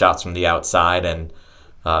knock down shots from the outside, and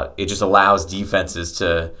it just allows defenses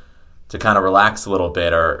to kind of relax a little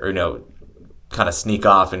bit, or kind of sneak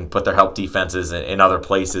off and put their help defenses in other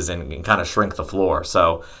places and kind of shrink the floor.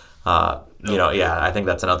 So, I think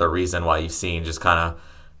that's another reason why you've seen just kind of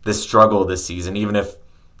this struggle this season. Even if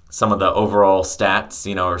some of the overall stats,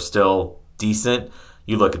 are still decent,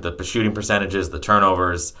 you look at the shooting percentages, the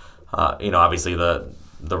turnovers, obviously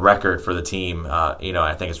the record for the team,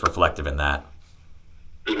 I think is reflective in that.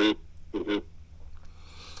 Mm-hmm.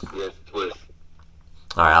 Mm-hmm. Yes, it was.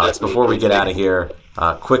 All right, Alex, before we get out of here,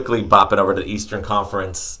 quickly bopping over to the Eastern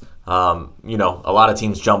Conference. A lot of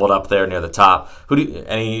teams jumbled up there near the top.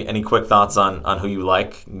 Any quick thoughts on who you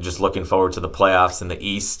like? Just looking forward to the playoffs in the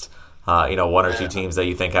East. One or two teams that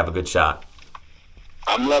you think have a good shot.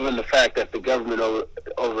 I'm loving the fact that the governor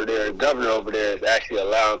over there is actually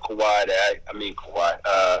allowing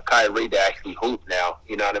Kyrie to actually hoop now.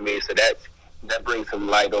 You know what I mean? So that brings some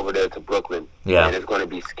light over there to Brooklyn. Yeah. And it's going to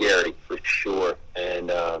be scary for sure.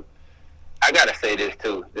 And I got to say this,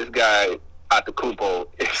 too. This guy, Antetokounmpo,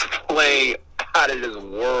 is playing out of this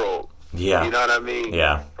world. Yeah. You know what I mean?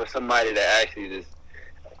 Yeah. For somebody that actually just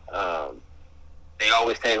they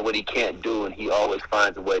always saying what he can't do, and he always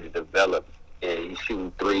finds a way to develop. And he's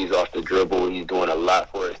shooting threes off the dribble. He's doing a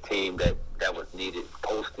lot for his team that was needed,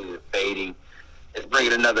 posting and fading. It's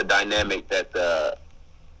bringing another dynamic that the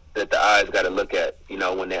eyes got to look at,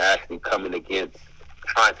 when they're actually coming against,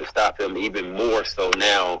 trying to stop him even more so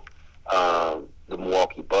now, the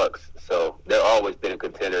Milwaukee Bucks. So they've always been a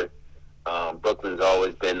contender. Brooklyn's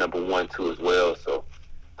always been number 1, 2 as well. So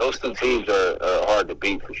those two teams are hard to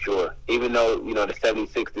beat for sure. Even though, the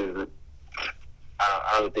 76ers,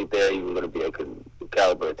 I don't think they're even going to be a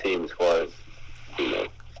caliber team as far as,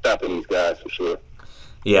 stopping these guys for sure.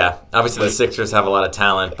 Yeah, obviously the Sixers have a lot of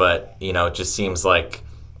talent, but, it just seems like,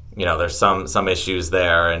 there's some issues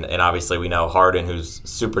there, and obviously we know Harden, who's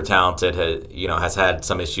super talented, has had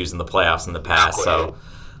some issues in the playoffs in the past, so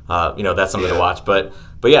that's something to watch. But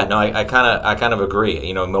yeah, no, I kind of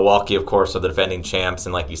agree. Milwaukee, of course, are the defending champs,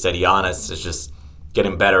 and like you said, Giannis is just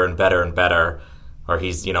getting better and better and better, or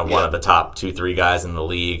he's one of the top 2-3 guys in the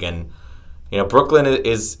league, and Brooklyn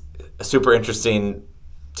is a super interesting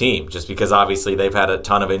team just because obviously they've had a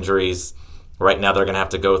ton of injuries. Right now, they're going to have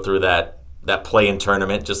to go through that play-in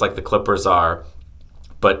tournament, just like the Clippers are.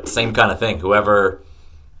 But same kind of thing. Whoever,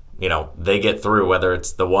 they get through, whether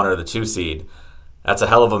it's the 1 or the 2 seed, that's a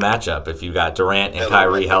hell of a matchup if you got Durant and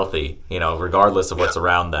Kyrie healthy, regardless of what's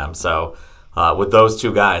around them. So with those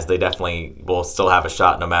two guys, they definitely will still have a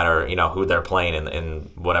shot no matter, who they're playing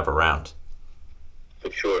in whatever round.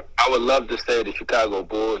 For sure. I would love to say the Chicago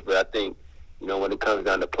Bulls, but I think, when it comes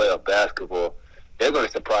down to playoff basketball, they're going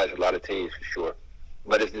to surprise a lot of teams for sure.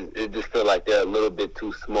 But it just feels like they're a little bit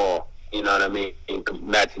too small, you know what I mean, in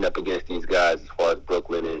matching up against these guys as far as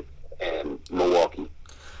Brooklyn and Milwaukee.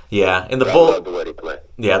 Yeah, and I love the way they play.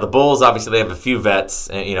 Yeah, the Bulls, obviously, they have a few vets,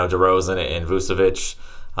 DeRozan and Vucevic,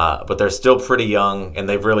 but they're still pretty young, and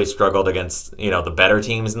they've really struggled against, the better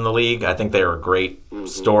teams in the league. I think they're a great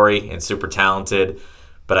story and super talented,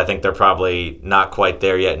 but I think they're probably not quite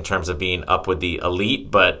there yet in terms of being up with the elite,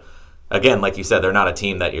 but again, like you said, they're not a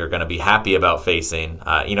team that you're going to be happy about facing.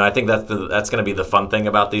 I think that's going to be the fun thing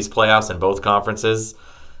about these playoffs in both conferences.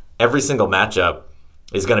 Every single matchup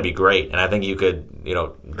is going to be great, and I think you could,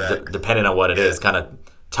 depending on what it is, kind of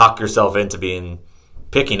talk yourself into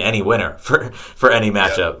picking any winner for any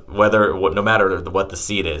matchup, no matter what the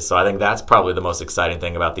seed is. So I think that's probably the most exciting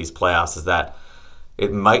thing about these playoffs is that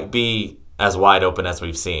it might be as wide open as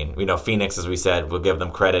we've seen. Phoenix, as we said, we'll give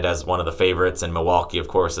them credit as one of the favorites, and Milwaukee, of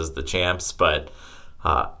course, as the champs. But,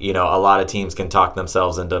 a lot of teams can talk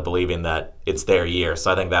themselves into believing that it's their year.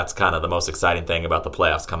 So I think that's kind of the most exciting thing about the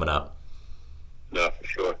playoffs coming up. No, for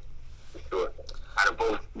sure. Out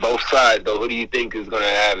of both sides, though, who do you think is going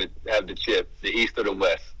to have the chip, the East or the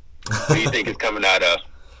West? Who do you think is coming out of?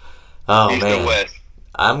 Oh East man, or West?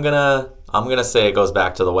 I'm gonna say it goes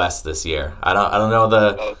back to the West this year. I don't know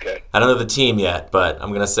Okay. I don't know the team yet, but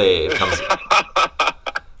I'm gonna say it comes.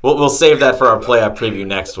 We'll save that for our playoff preview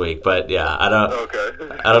next week. But yeah, I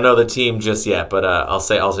don't know the team just yet. But I'll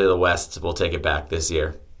say the West will take it back this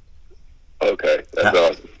year. Okay, that's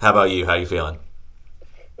awesome. How about you? How you feeling?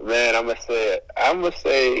 Man, I'm gonna say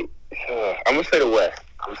the West.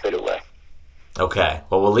 I'm gonna say the West. Okay.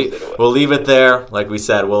 Well, we'll leave it there. Like we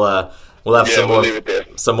said, we'll have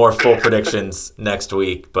some more full predictions next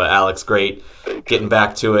week. But Alex, great getting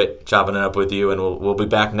back to it, chopping it up with you, and we'll be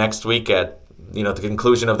back next week at the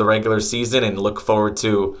conclusion of the regular season, and look forward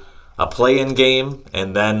to a play-in game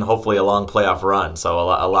and then hopefully a long playoff run. So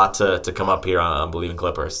a lot to come up here on Believe in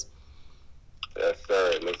Clippers. Yes,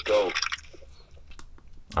 sir. Let's go.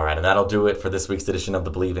 All right, and that'll do it for this week's edition of the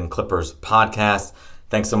Believe in Clippers podcast.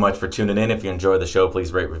 Thanks so much for tuning in. If you enjoyed the show,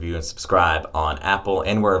 please rate, review, and subscribe on Apple,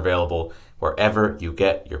 and we're available wherever you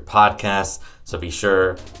get your podcasts. So be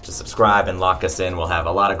sure to subscribe and lock us in. We'll have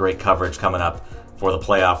a lot of great coverage coming up for the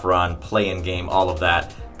playoff run, play-in game, all of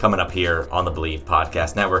that coming up here on the Believe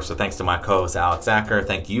Podcast Network. So thanks to my co-host, Alex Acker.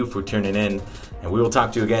 Thank you for tuning in, and we will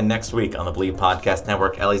talk to you again next week on the Believe Podcast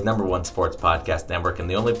Network, LA's #1 sports podcast network, and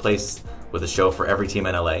the only place with a show for every team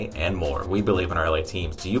in LA and more. We believe in our LA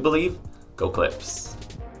teams. Do you believe? Go Clips.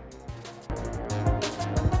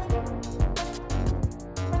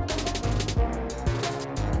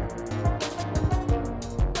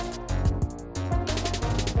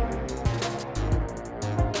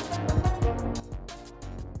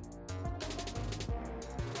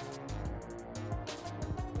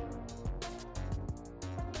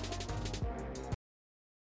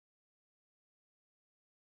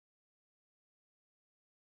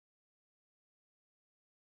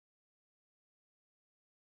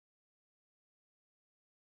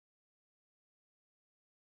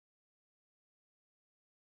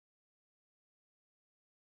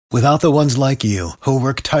 Without the ones like you, who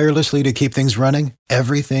work tirelessly to keep things running,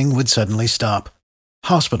 everything would suddenly stop.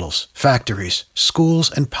 Hospitals, factories,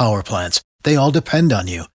 schools, and power plants, they all depend on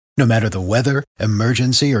you. No matter the weather,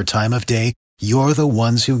 emergency, or time of day, you're the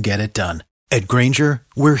ones who get it done. At Grainger,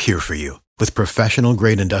 we're here for you with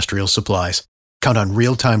professional-grade industrial supplies. Count on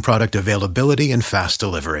real-time product availability and fast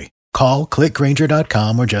delivery. Call, click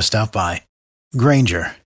Grainger.com, or just stop by.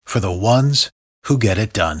 Grainger, for the ones who get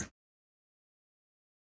it done.